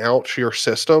building out your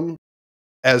system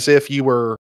as if you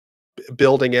were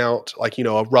building out like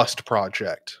a Rust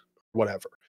project, whatever.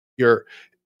 You're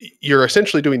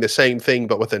essentially doing the same thing,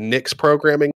 but with a Nix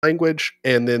programming language,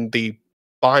 and then the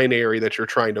binary that you're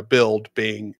trying to build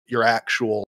being your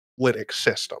actual Linux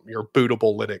system, your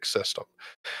bootable Linux system.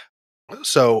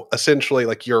 So essentially,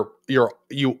 like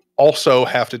you also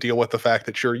have to deal with the fact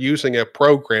that you're using a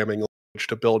programming language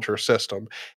to build your system,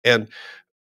 and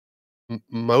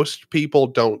most people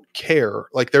don't care.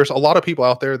 Like there's a lot of people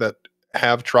out there that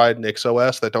have tried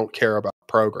NixOS that don't care about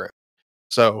program.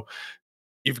 So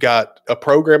you've got a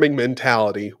programming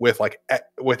mentality with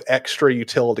with extra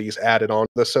utilities added on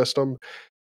the system.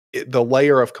 The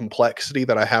layer of complexity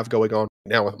that I have going on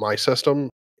now with my system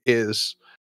is,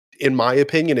 in my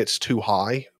opinion, it's too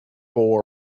high for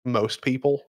most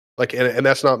people. Like, and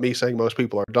that's not me saying most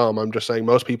people are dumb. I'm just saying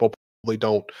most people probably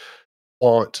don't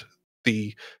want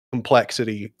the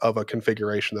complexity of a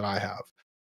configuration that I have.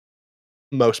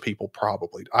 Most people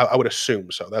probably, I would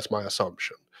assume so. That's my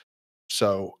assumption.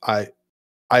 So I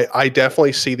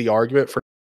definitely see the argument for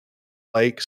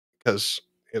Lakes because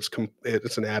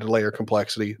it's an added layer of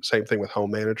complexity. Same thing with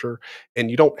Home Manager, and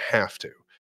you don't have to.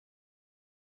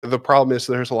 the problem is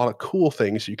there's a lot of cool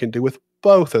things you can do with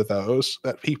both of those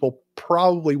that people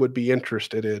probably would be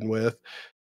interested in with,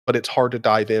 but it's hard to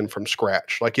dive in from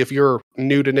scratch. Like if you're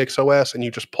new to NixOS and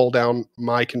you just pull down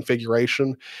my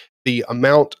configuration, the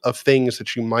amount of things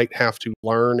that you might have to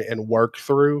learn and work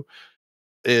through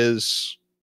is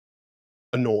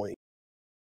annoying.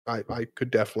 I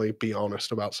could definitely be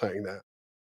honest about saying that.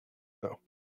 So,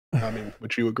 I mean,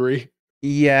 would you agree?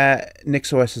 Yeah,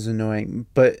 NixOS is annoying,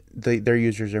 but their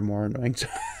users are more annoying.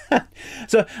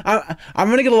 So I'm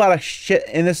gonna get a lot of shit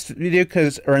in this video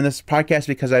or in this podcast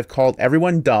because I've called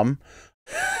everyone dumb.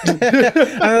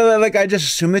 Like I just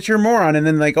assume that you're a moron, and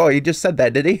then like, oh, he just said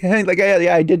that, did he? Like,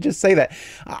 yeah, I did just say that.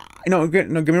 No, get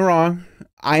me wrong.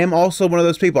 I am also one of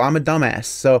those people. I'm a dumbass,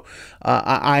 so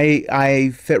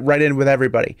I fit right in with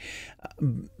everybody.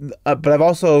 But I've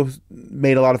also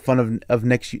made a lot of fun of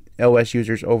NixOS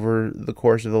users over the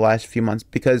course of the last few months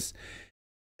because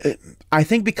I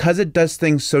think because it does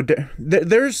things so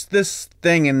there's this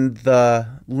thing in the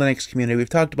Linux community, we've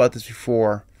talked about this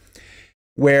before,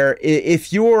 where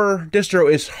if your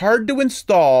distro is hard to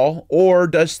install or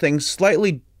does things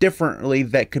slightly differently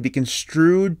that could be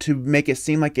construed to make it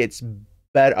seem like it's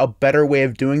a better way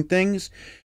of doing things,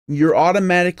 you're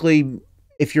automatically,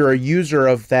 if you're a user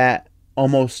of that,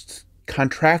 almost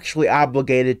contractually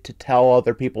obligated to tell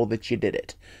other people that you did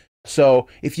it. So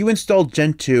if you installed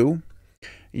Gentoo,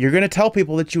 you're going to tell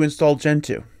people that you installed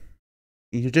Gentoo.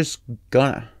 You're just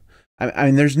gonna. I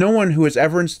mean, there's no one who has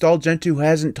ever installed Gentoo who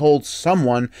hasn't told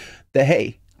someone that,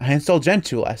 hey, I installed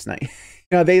Gentoo last night.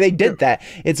 They did that.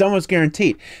 It's almost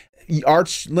guaranteed.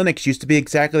 Arch Linux used to be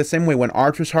exactly the same way when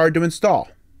Arch was hard to install.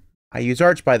 I use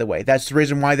Arch, by the way. That's the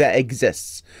reason why that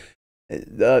exists.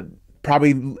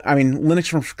 Probably, I mean, Linux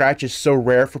from scratch is so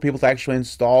rare for people to actually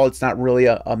install. It's not really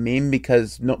a meme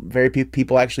because very few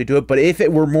people actually do it. But if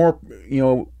it were more,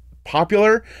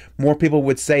 popular, more people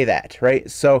would say that, right?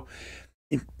 So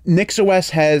NixOS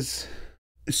has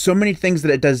so many things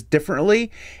that it does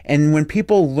differently. And when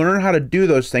people learn how to do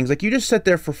those things, like you just sat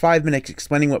there for 5 minutes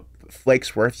explaining what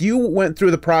flakes were. If you went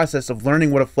through the process of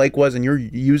learning what a flake was and you're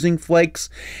using flakes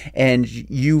and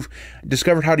you've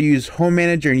discovered how to use Home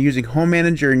Manager and using Home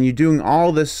Manager and you're doing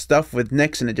all this stuff with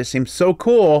Nix and it just seems so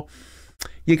cool,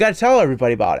 you got to tell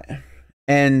everybody about it.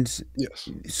 And yes.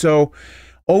 So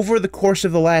over the course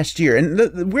of the last year, and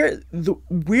the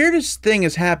weirdest thing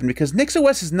has happened because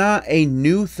NixOS is not a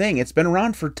new thing. It's been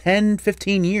around for 10,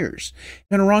 15 years. It's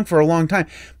been around for a long time.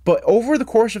 But over the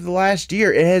course of the last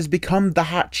year, it has become the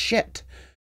hot shit.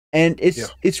 And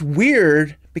it's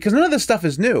weird because none of this stuff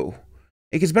is new.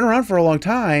 It's been around for a long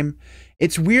time.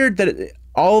 It's weird that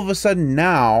all of a sudden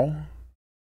now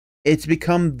it's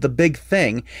become the big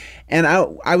thing. And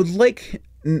I would like...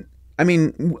 I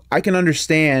mean, I can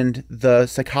understand the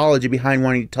psychology behind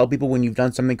wanting to tell people when you've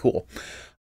done something cool.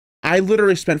 I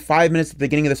literally spent 5 minutes at the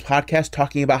beginning of this podcast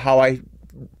talking about how I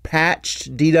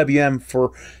patched DWM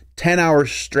for 10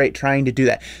 hours straight trying to do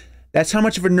that. That's how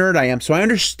much of a nerd I am. So I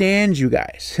understand you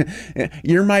guys.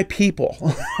 You're my people.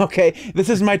 Okay? This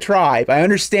is my tribe. I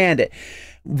understand it.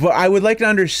 What I would like to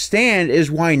understand is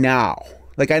why now?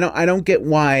 Like, I don't get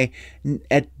why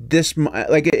at this,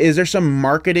 like, is there some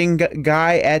marketing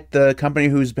guy at the company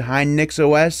who's behind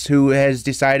NixOS who has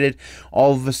decided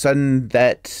all of a sudden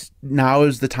that now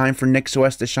is the time for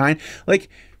NixOS to shine? Like,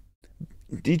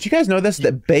 did you guys know this,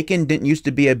 that bacon didn't used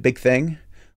to be a big thing?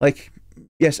 Like,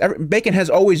 yes, bacon has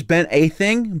always been a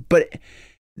thing, but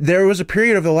there was a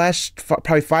period of the last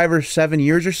probably 5 or 7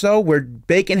 years or so where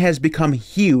bacon has become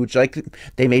huge. Like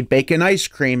they made bacon ice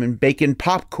cream and bacon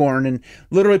popcorn and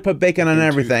literally put bacon on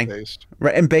everything. Toothpaste.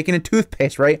 Right? And bacon and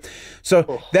toothpaste, right?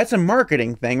 So that's a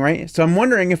marketing thing, right? So I'm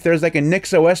wondering if there's like a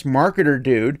NixOS marketer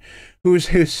dude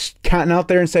who's gotten out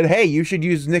there and said, hey, you should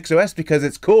use NixOS because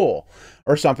it's cool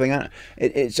or something. I'm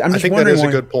just I think that is a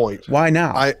good point. Why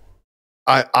now?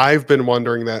 I've been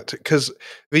wondering that because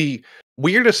the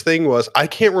weirdest thing was I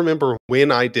can't remember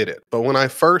when I did it, but when I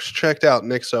first checked out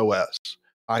NixOS,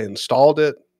 I installed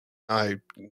it. I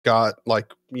got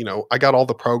I got all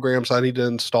the programs I needed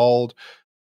installed.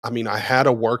 I mean, I had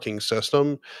a working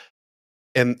system,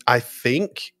 and I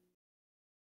think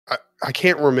I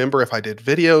can't remember if I did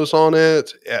videos on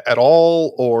it at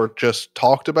all or just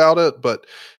talked about it. But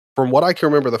from what I can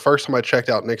remember, the first time I checked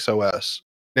out NixOS.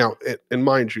 Now, and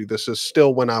mind you, this is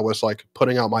still when I was like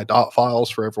putting out my dot files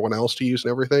for everyone else to use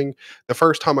and everything. The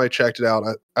first time I checked it out,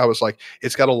 I was like,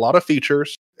 it's got a lot of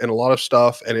features and a lot of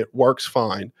stuff and it works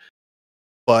fine.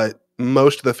 But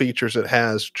most of the features it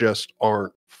has just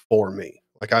aren't for me.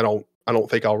 Like I don't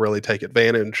think I'll really take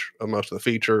advantage of most of the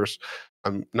features.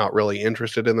 I'm not really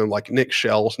interested in them. Like Nix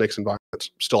shells, Nix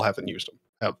environments, still haven't used them.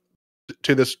 Have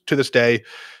to this day,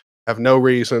 have no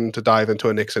reason to dive into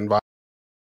a Nix environment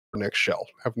or Nix shell.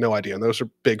 Have no idea. And those are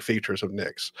big features of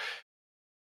Nix.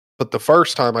 But the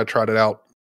first time I tried it out,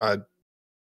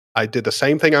 I did the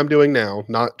same thing I'm doing now,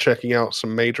 not checking out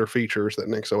some major features that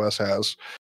NixOS has.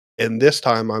 And this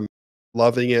time I'm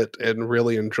loving it and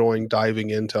really enjoying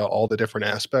diving into all the different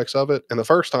aspects of it. And the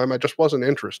first time I just wasn't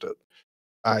interested.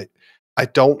 I I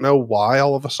don't know why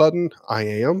all of a sudden I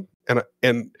am.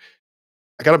 And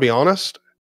I got to be honest,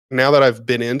 now that I've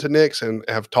been into Nix and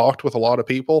have talked with a lot of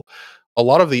people, a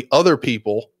lot of the other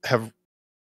people have,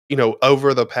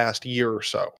 over the past year or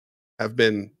so have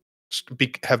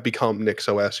have become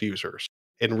NixOS users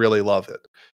and really love it.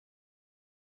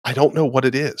 I don't know what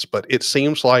it is, but it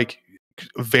seems like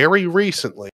very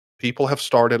recently people have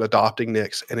started adopting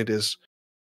Nix and it is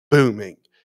booming.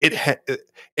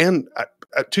 And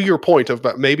to your point of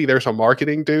maybe there's a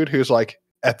marketing dude who's like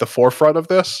at the forefront of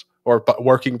this or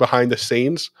working behind the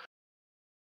scenes.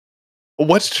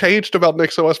 What's changed about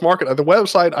NixOS marketing? The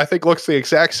website I think looks the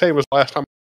exact same as last time.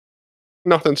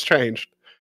 Nothing's changed.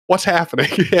 What's happening?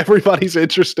 Everybody's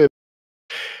interested.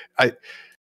 It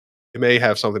may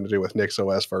have something to do with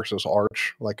NixOS versus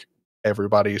Arch. Like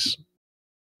everybody's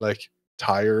like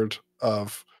tired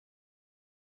of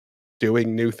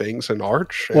doing new things in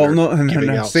Arch. Well, no.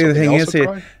 See, the thing is,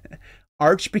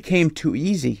 Arch became too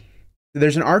easy.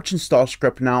 There's an Arch install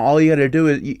script now. All you got to do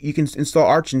is you can install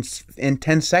Arch in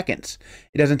 10 seconds.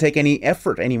 It doesn't take any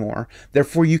effort anymore.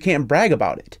 Therefore, you can't brag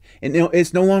about it. And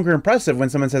it's no longer impressive when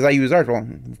someone says, I use Arch.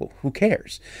 Well, who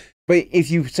cares? But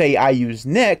if you say, I use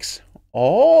Nix,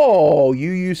 oh,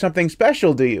 you use something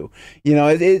special, do you?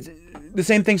 It's the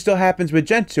same thing still happens with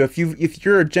Gentoo. If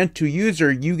you're a Gentoo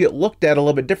user, you get looked at a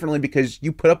little bit differently because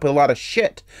you put up with a lot of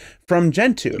shit from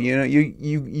Gentoo.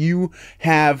 You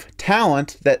have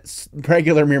talent that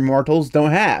regular mere mortals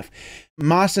don't have.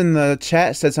 Moss in the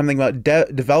chat said something about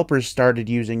developers started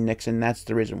using Nix, and that's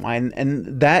the reason why. And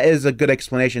that is a good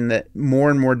explanation that more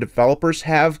and more developers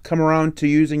have come around to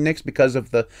using Nix because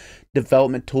of the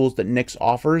development tools that Nix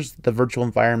offers, the virtual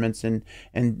environments and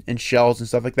shells and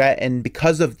stuff like that. And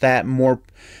because of that, more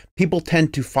people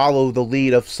tend to follow the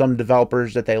lead of some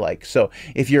developers that they like. So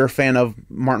if you're a fan of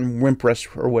Martin Wimpress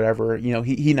or whatever,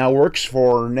 he now works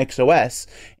for NixOS,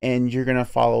 and you're gonna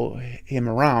follow him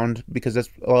around because that's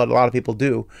a lot of people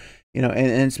do. And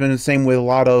it's been the same with a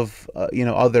lot of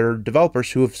other developers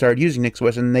who have started using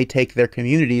NixOS, and they take their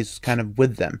communities kind of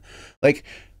with them. Like,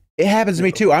 it happens to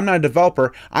me too. I'm not a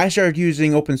developer. I started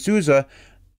using OpenSUSE.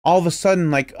 All of a sudden,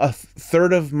 like a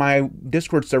third of my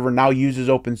Discord server now uses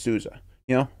OpenSUSE.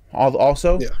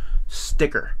 Also,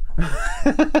 sticker.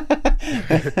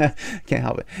 Can't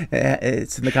help it.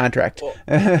 It's in the contract. Well,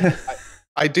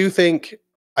 I do think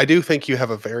you have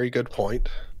a very good point.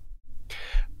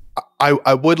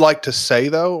 I would like to say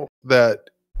though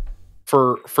that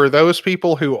for those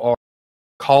people who are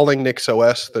calling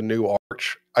NixOS the new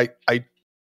Arch,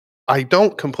 I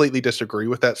don't completely disagree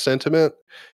with that sentiment.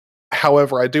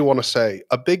 However, I do want to say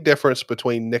a big difference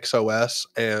between NixOS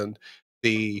and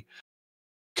the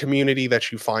community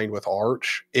that you find with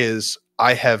Arch is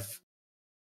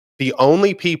the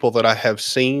only people that I have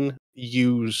seen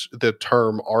use the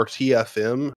term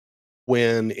RTFM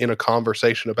when in a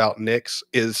conversation about Nix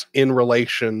is in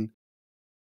relation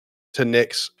to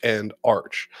Nix and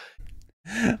Arch.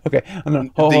 Okay.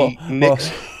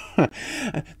 Nix.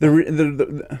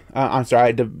 I'm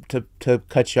sorry to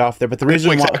cut you off there, but the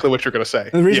reason exactly what you're going to say.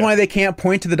 The reason why they can't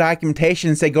point to the documentation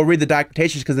and say go read the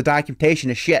documentation is because the documentation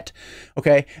is shit.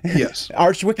 Okay. Yes.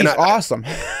 ArchWiki is awesome.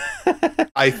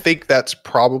 I think that's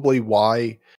probably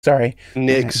why. Sorry.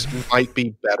 Nix might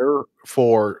be better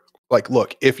for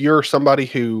look, if you're somebody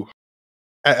who,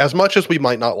 as much as we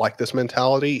might not like this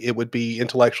mentality, it would be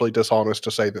intellectually dishonest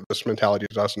to say that this mentality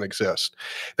doesn't exist.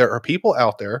 There are people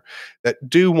out there that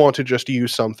do want to just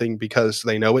use something because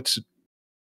they know it's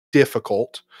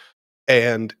difficult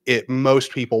and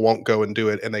most people won't go and do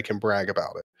it and they can brag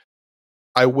about it.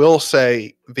 I will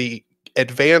say the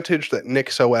advantage that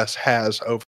NixOS has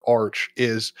over Arch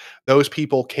is those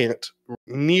people can't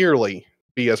nearly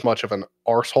be as much of an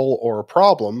arsehole or a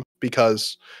problem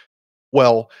because,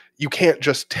 well, you can't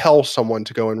just tell someone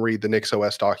to go and read the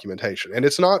NixOS documentation. And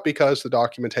it's not because the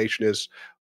documentation is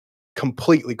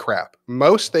completely crap.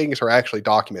 Most things are actually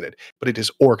documented, but it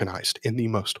is organized in the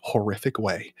most horrific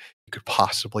way you could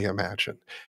possibly imagine.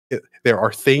 There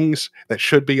are things that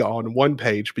should be on one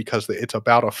page because it's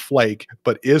about a flake,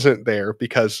 but isn't there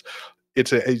because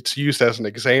it's used as an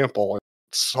example in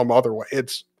some other way.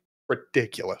 It's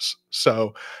ridiculous.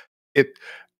 So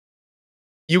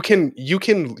you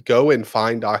can go and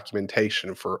find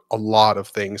documentation for a lot of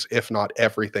things, if not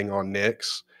everything on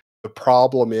Nix. The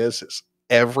problem is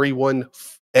everyone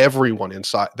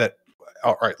inside that.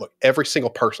 All right, look, every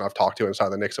single person I've talked to inside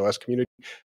the NixOS community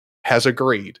has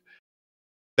agreed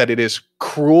that it is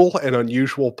cruel and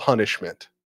unusual punishment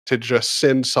to just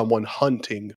send someone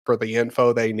hunting for the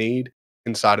info they need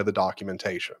inside of the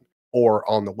documentation or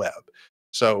on the web.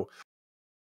 So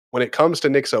when it comes to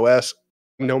NixOS,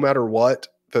 no matter what,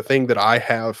 the thing that I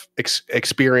have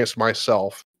experienced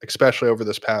myself, especially over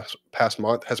this past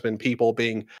month, has been people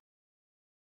being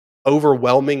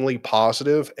overwhelmingly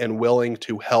positive and willing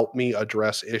to help me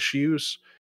address issues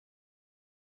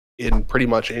in pretty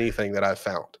much anything that I've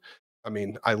found. I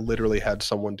mean, I literally had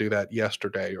someone do that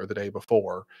yesterday or the day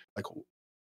before, like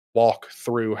walk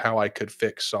through how I could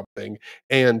fix something.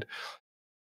 And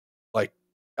like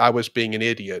I was being an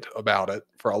idiot about it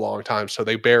for a long time. So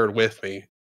they bared with me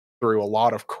through a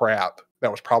lot of crap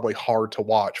that was probably hard to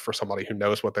watch for somebody who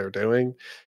knows what they're doing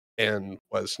and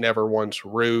was never once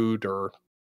rude or,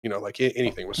 like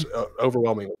anything, was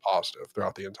overwhelmingly positive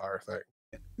throughout the entire thing.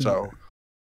 So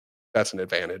that's an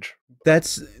advantage.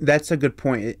 That's a good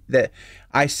point. That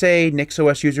I say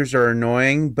NixOS users are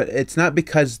annoying, but it's not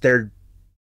because they're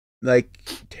like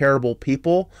terrible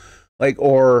people, like,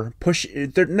 or push.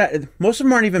 They're not. Most of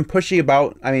them aren't even pushy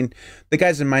about. I mean, the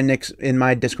guys in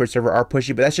my Discord server are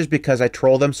pushy, but that's just because I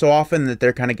troll them so often that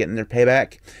they're kind of getting their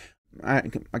payback. I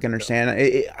can understand.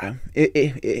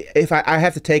 If I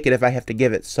have to take it, if I have to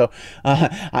give it. So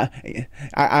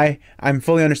I'm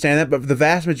fully understand that. But the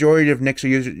vast majority of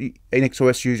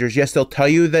NixOS users, yes, they'll tell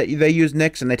you that they use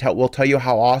Nix, and will tell you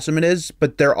how awesome it is.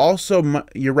 But they're also,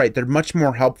 you're right, they're much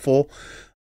more helpful,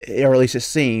 or at least it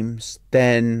seems,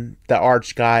 than the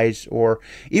Arch guys or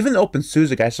even the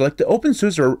OpenSUSE guys. So like the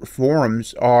OpenSUSE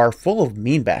forums are full of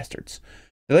mean bastards.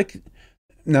 They're like,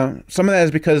 no, some of that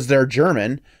is because they're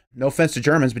German. No offense to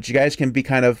Germans, but you guys can be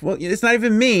kind of, well, it's not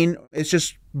even mean. It's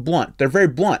just blunt. They're very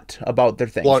blunt about their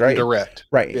things, blunt right? And direct.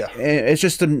 Right. Yeah. It's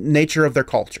just the nature of their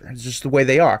culture. It's just the way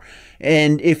they are.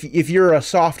 And if you're a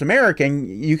soft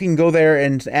American, you can go there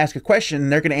and ask a question, and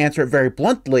they're going to answer it very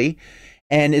bluntly,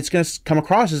 and it's going to come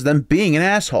across as them being an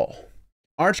asshole.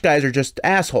 Arch guys are just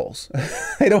assholes.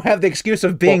 They don't have the excuse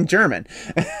of being German.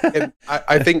 And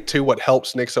I think, too, what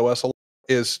helps NixOS a lot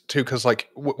is, too, because, like,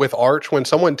 with Arch, when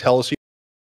someone tells you,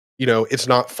 it's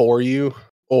not for you,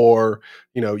 or,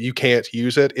 you can't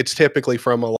use it, it's typically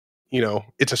from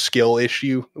it's a skill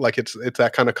issue. Like it's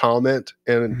that kind of comment.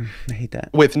 And I hate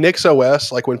that. With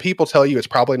NixOS, like when people tell you it's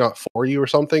probably not for you or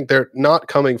something, they're not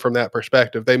coming from that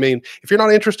perspective. They mean, if you're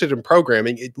not interested in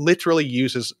programming, it literally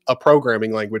uses a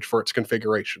programming language for its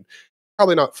configuration.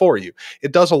 Probably not for you.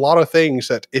 It does a lot of things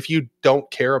that if you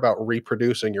don't care about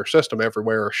reproducing your system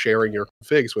everywhere or sharing your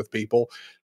configs with people,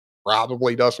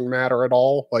 probably doesn't matter at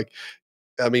all. Like,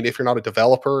 I mean, if you're not a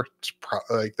developer, it's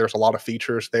like there's a lot of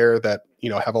features there that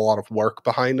have a lot of work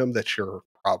behind them that you're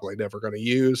probably never going to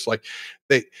use.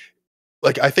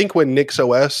 I think when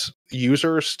NixOS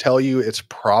users tell you it's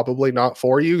probably not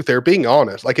for you, they're being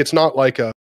honest. Like, it's not like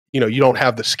you don't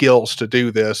have the skills to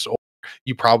do this, or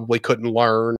you probably couldn't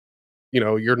learn.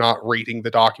 You're not reading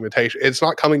the documentation. It's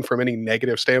not coming from any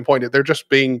negative standpoint. They're just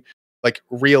being like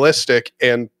realistic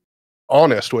and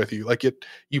honest with you. Like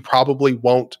you probably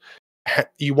won't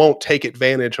take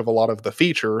advantage of a lot of the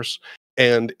features,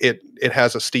 and it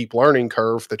has a steep learning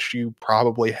curve that you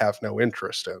probably have no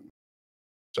interest in.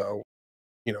 So,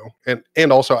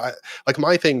 and also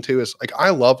my thing too is, like, I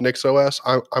love NixOS.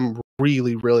 I'm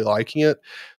really, really liking it.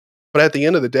 But at the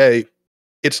end of the day,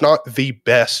 it's not the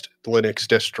best Linux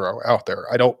distro out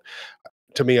there. I don't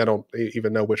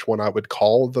even know which one I would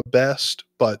call the best,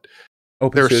 but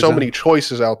there's so many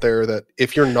choices out there that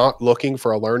if you're not looking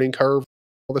for a learning curve,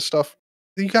 all this stuff,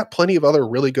 you got plenty of other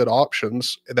really good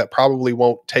options that probably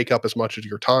won't take up as much of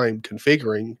your time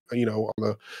configuring.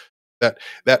 On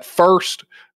that first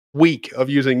week of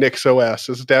using NixOS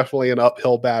is definitely an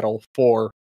uphill battle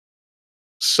for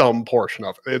some portion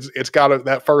of it.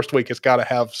 That first week, it's got to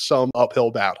have some uphill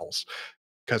battles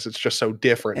because it's just so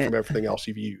different from everything else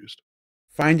you've used.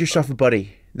 Find yourself a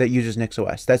buddy that uses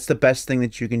NixOS. That's the best thing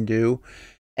that you can do.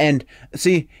 And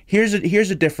see, here's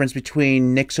a difference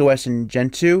between NixOS and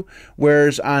Gentoo.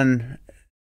 Whereas on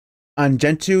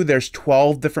Gentoo, there's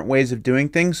 12 different ways of doing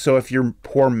things. So if you're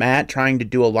poor Matt trying to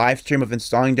do a live stream of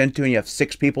installing Gentoo and you have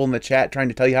 6 people in the chat trying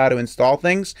to tell you how to install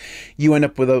things, you end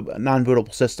up with a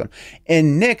non-bootable system.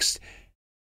 In Nix,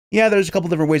 Yeah, there's a couple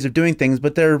different ways of doing things,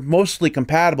 but they're mostly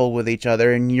compatible with each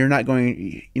other, and you're not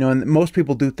going, and most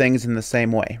people do things in the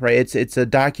same way, right? It's a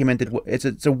documented,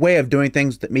 it's a way of doing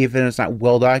things that even if it's not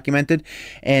well documented.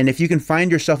 And if you can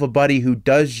find yourself a buddy who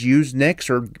does use Nix,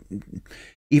 or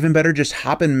even better, just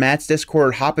hop in Matt's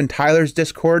Discord, hop in Tyler's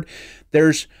Discord.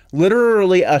 There's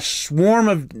literally a swarm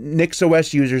of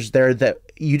NixOS users there that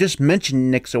you just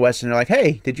mention NixOS, and they're like,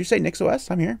 "Hey, did you say NixOS?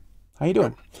 I'm here. How you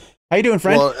doing? How you doing,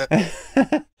 friend?"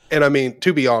 Well, and I mean,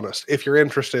 to be honest, if you're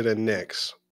interested in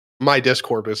Nix, my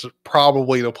Discord is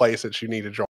probably the place that you need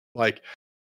to join. Like,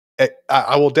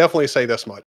 I will definitely say this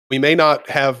much: we may not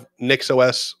have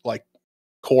NixOS like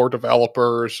core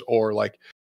developers or like,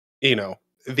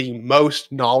 the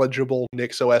most knowledgeable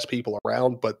NixOS people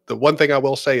around. But the one thing I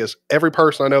will say is every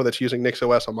person I know that's using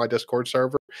NixOS on my Discord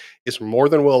server is more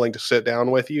than willing to sit down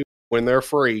with you when they're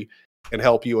free and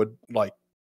help you like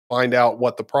find out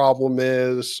what the problem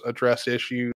is, address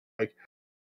issues. Like,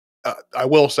 I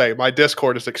will say my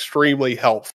Discord is extremely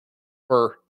helpful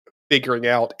for figuring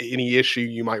out any issue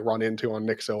you might run into on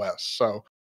NixOS. So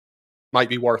might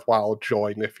be worthwhile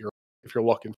join if you're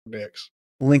looking for Nix.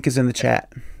 Link is in the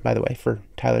chat, by the way, for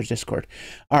Tyler's Discord.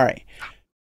 All right.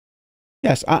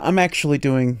 Yes, I'm actually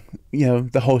doing,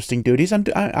 the hosting duties.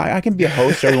 I can be a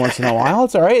host every once in a while.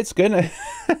 It's all right. It's good.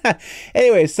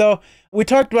 Anyway, so we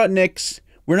talked about Nix.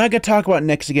 We're not going to talk about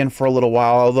Nix again for a little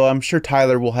while, although I'm sure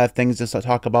Tyler will have things to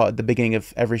talk about at the beginning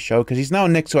of every show, because he's now a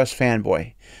NixOS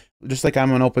fanboy. Just like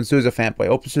I'm an OpenSUSE fanboy.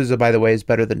 OpenSUSE, by the way, is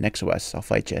better than NixOS. I'll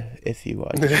fight you if you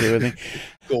disagree with me.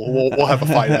 Cool. We'll have a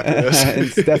fight after this.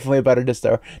 It's definitely a better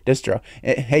distro.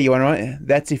 Hey, you want to know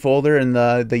that's the folder and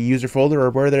the user folder, or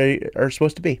where they are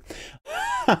supposed to be.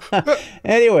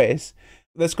 Anyways,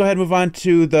 let's go ahead and move on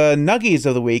to the Nuggies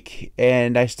of the week.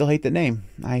 And I still hate the name.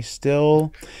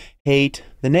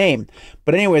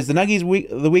 But anyways, the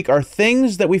Nuggies of the week are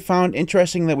things that we found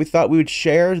interesting that we thought we would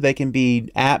share. They can be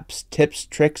apps, tips,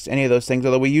 tricks, any of those things,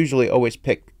 although we usually always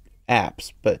pick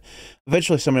apps. But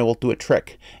eventually somebody will do a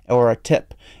trick or a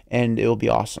tip, and it will be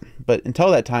awesome. But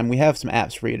until that time, we have some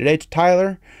apps for you. Today,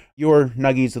 Tyler, your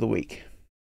Nuggies of the week.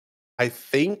 I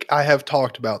think I have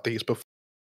talked about these before.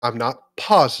 I'm not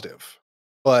positive,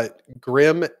 but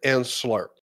Grim and Slurp.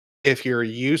 If you're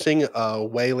using a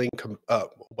Wayland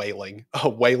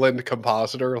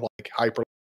compositor like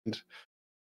Hyperland,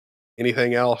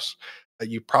 anything else,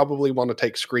 you probably want to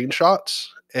take screenshots,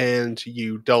 and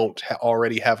you don't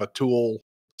already have a tool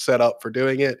set up for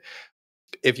doing it.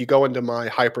 If you go into my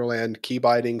Hyperland key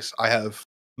bindings, I have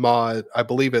I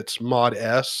believe it's Mod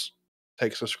S,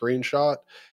 takes a screenshot,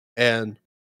 and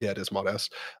yeah, it is Mod S.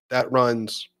 That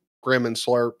runs Grim and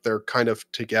Slurp. They're kind of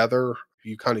together.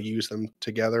 You kind of use them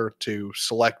together to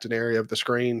select an area of the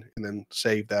screen and then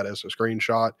save that as a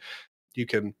screenshot. You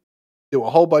can do a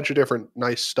whole bunch of different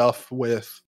nice stuff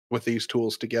with these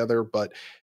tools together, but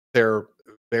they're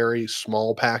very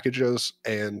small packages,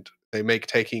 and they make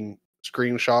taking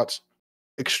screenshots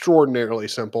extraordinarily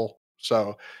simple.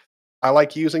 So I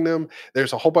like using them.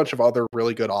 There's a whole bunch of other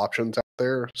really good options out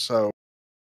there. So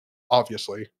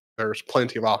obviously there's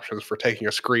plenty of options for taking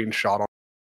a screenshot on,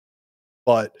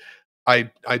 but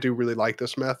I do really like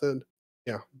this method.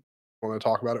 Yeah. I want to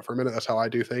talk about it for a minute. That's how I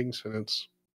do things, and it's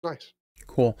nice.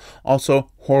 Cool.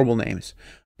 Also, horrible names.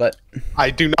 But I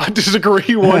do not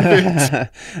disagree one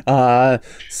bit.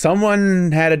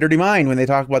 Someone had a dirty mind when they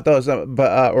talk about those,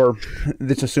 or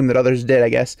let's assume that others did, I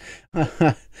guess.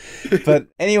 But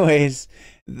anyways,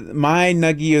 my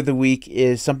Nuggie of the week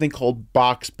is something called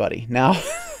Box Buddy. Now,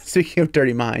 speaking of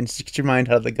dirty minds, get your mind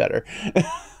out of the gutter.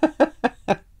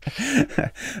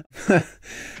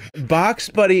 Box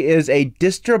Buddy is a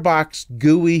DistroBox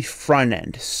GUI front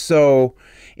end. So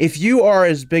if you are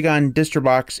as big on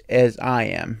DistroBox as I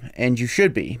am, and you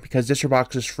should be, because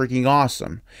DistroBox is freaking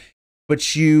awesome,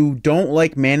 but you don't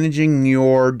like managing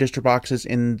your DistroBoxes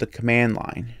in the command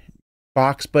line,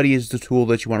 Box Buddy is the tool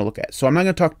that you want to look at. So I'm not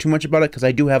going to talk too much about it because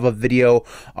I do have a video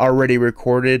already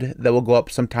recorded that will go up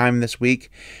sometime this week,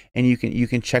 and you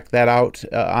can check that out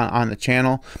on the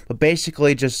channel. But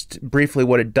basically, just briefly,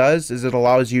 what it does is it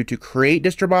allows you to create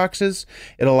DistroBoxes,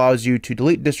 it allows you to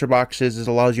delete DistroBoxes, it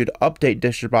allows you to update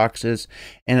DistroBoxes,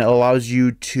 and it allows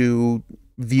you to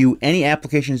view any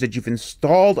applications that you've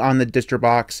installed on the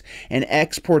DistroBox and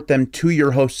export them to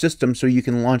your host system so you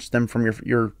can launch them from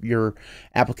your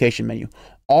application menu,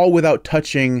 all without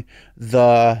touching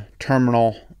the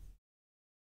terminal.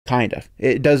 Kind of.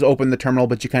 It does open the terminal,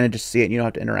 but you kind of just see it and you don't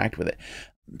have to interact with it.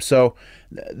 So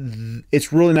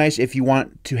it's really nice if you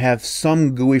want to have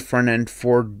some GUI front end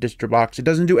for DistroBox. It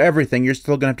doesn't do everything. You're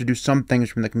still going to have to do some things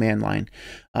from the command line.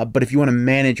 But if you want to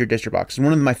manage your DistroBox, and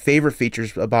one of my favorite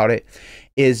features about it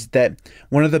is that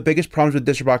one of the biggest problems with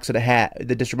DistroBox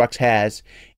that DistroBox has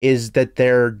is that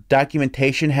their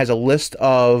documentation has a list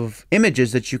of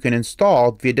images that you can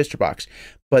install via DistroBox,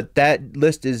 but that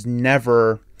list is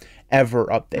never ever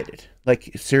updated.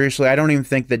 Like, seriously, I don't even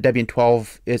think that Debian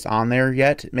 12 is on there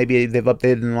yet. Maybe they've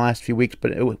updated in the last few weeks,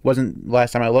 but it wasn't the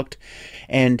last time I looked.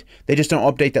 And they just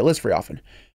don't update that list very often.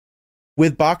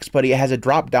 With Box Buddy, it has a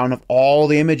drop down of all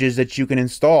the images that you can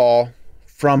install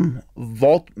from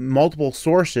multiple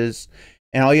sources,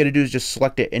 and all you got to do is just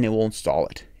select it and it will install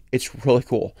it. It's really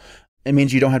cool. It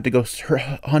means you don't have to go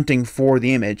hunting for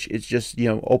the image. It's just,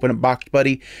 open up Box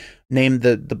Buddy, name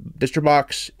the distro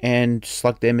box, and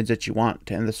select the image that you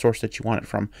want and the source that you want it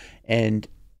from, and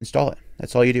install it.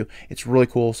 That's all you do. It's really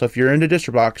cool. So if you're into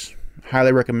DistroBox,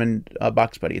 highly recommend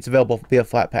Box Buddy. It's available via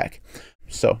Flatpak.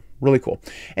 So really cool.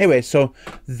 Anyway, so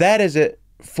that is it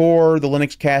for the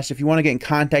Linux Cast. If you want to get in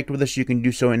contact with us, you can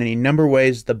do so in any number of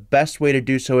ways. The best way to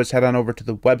do so is head on over to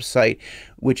the website,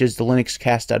 which is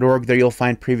thelinuxcast.org. There you'll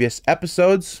find previous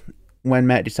episodes when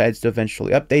Matt decides to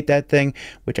eventually update that thing,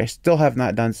 which I still have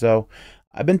not done so.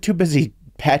 I've been too busy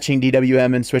patching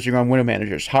DWM and switching around window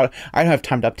managers. I don't have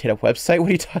time to update a website. What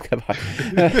are you talking about?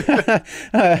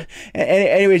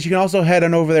 Anyways, you can also head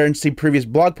on over there and see previous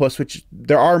blog posts, which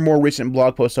there are more recent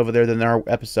blog posts over there than there are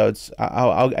episodes.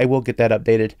 I will get that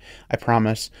updated, I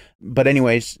promise. But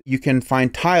anyways, you can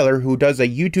find Tyler, who does a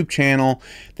YouTube channel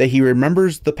that he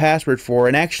remembers the password for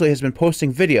and actually has been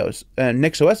posting videos,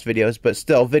 NixOS videos, but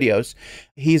still videos.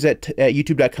 He's at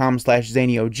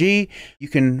youtube.com/ZanyOG. You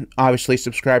can obviously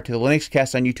subscribe to the Linux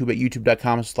Cast on YouTube at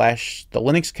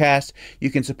youtube.com/thelinuxcast.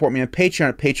 You can support me on Patreon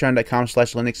at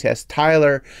patreon.com/linuxcast.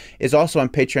 Tyler is also on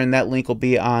Patreon. That link will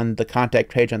be on the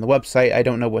contact page on the website. I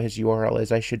don't know what his URL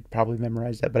is. I should probably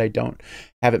memorize that, but I don't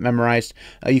have it memorized.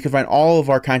 You can find all of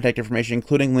our contact information,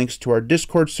 including links to our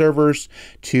Discord servers,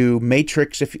 to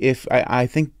Matrix. If I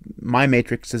think my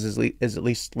Matrix is at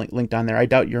least linked on there. I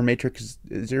doubt your Matrix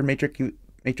is there. Matrix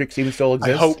even still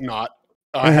exists? I hope not.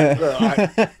 I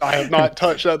have not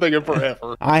touched that thing in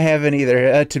forever. I haven't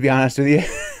either, to be honest with you.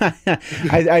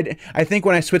 I think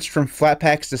when I switched from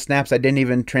Flatpaks to Snaps, I didn't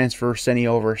even transfer Cine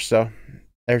over, so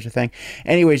there's the thing.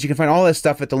 Anyways, you can find all that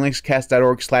stuff at the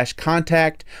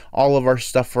linuxcast.org/contact. All of our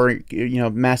stuff for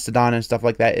Mastodon and stuff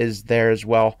like that is there as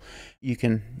well. You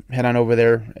can head on over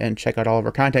there and check out all of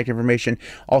our contact information.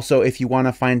 Also, if you want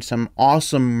to find some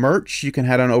awesome merch, you can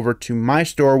head on over to my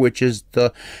store, which is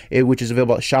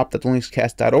available at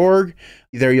shop.thelinuxcast.org.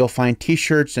 There you'll find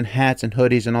t-shirts and hats and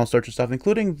hoodies and all sorts of stuff,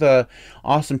 including the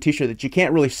awesome t-shirt that you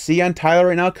can't really see on Tyler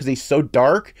right now because he's so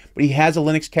dark, but he has a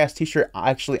Linux Cast t-shirt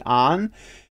actually on.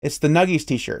 It's the Nuggies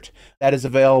t-shirt that is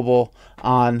available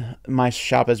on my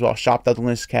shop as well,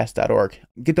 shop.thelinuxcast.org.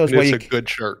 Get those. It's a good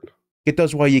shirt. Get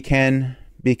those while you can,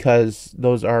 because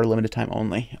those are limited time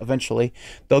only. Eventually,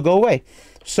 they'll go away.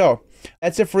 So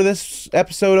that's it for this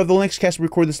episode of the Linux Cast. We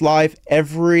record this live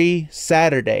every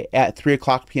Saturday at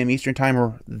 3:00 p.m. Eastern Time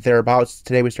or thereabouts.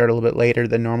 Today we started a little bit later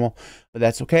than normal, but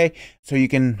that's okay. So you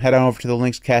can head on over to the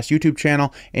Linux Cast YouTube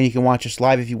channel and you can watch us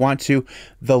live if you want to.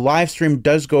 The live stream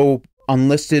does go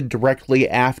unlisted directly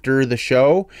after the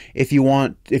show. If you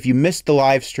missed the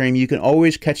live stream, you can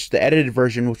always catch the edited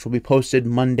version, which will be posted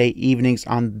Monday evenings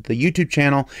on the YouTube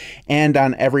channel and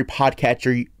on every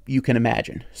podcatcher you can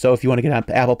imagine. So if you want to get on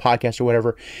Apple Podcasts or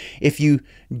whatever, if you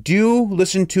do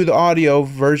listen to the audio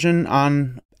version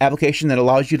on application that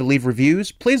allows you to leave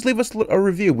reviews, please leave us a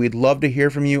review. We'd love to hear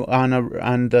from you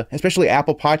especially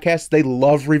Apple Podcasts. They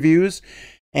love reviews.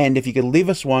 And if you could leave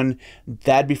us one,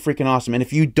 that'd be freaking awesome. And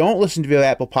if you don't listen to the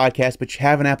Apple Podcast, but you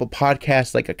have an Apple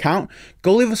Podcast account,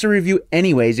 go leave us a review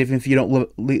anyways. Even if you don't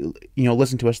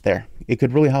listen to us there, it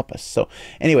could really help us. So,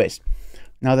 anyways,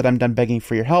 now that I'm done begging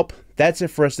for your help, that's it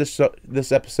for us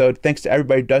this episode. Thanks to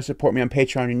everybody who does support me on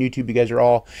Patreon and YouTube. You guys are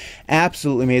all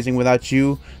absolutely amazing. Without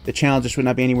you, the channel just would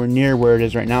not be anywhere near where it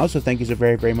is right now. So thank you so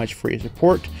very, very much for your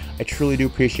support. I truly do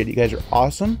appreciate it. You guys are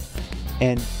awesome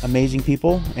and amazing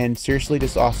people, and seriously,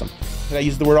 just awesome. Could I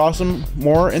use the word awesome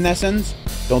more in that sentence?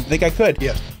 Don't think I could.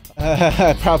 Yes.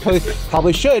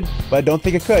 Probably should, but I don't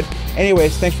think I could.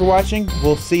 Anyways, thanks for watching.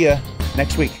 We'll see you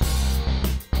next week.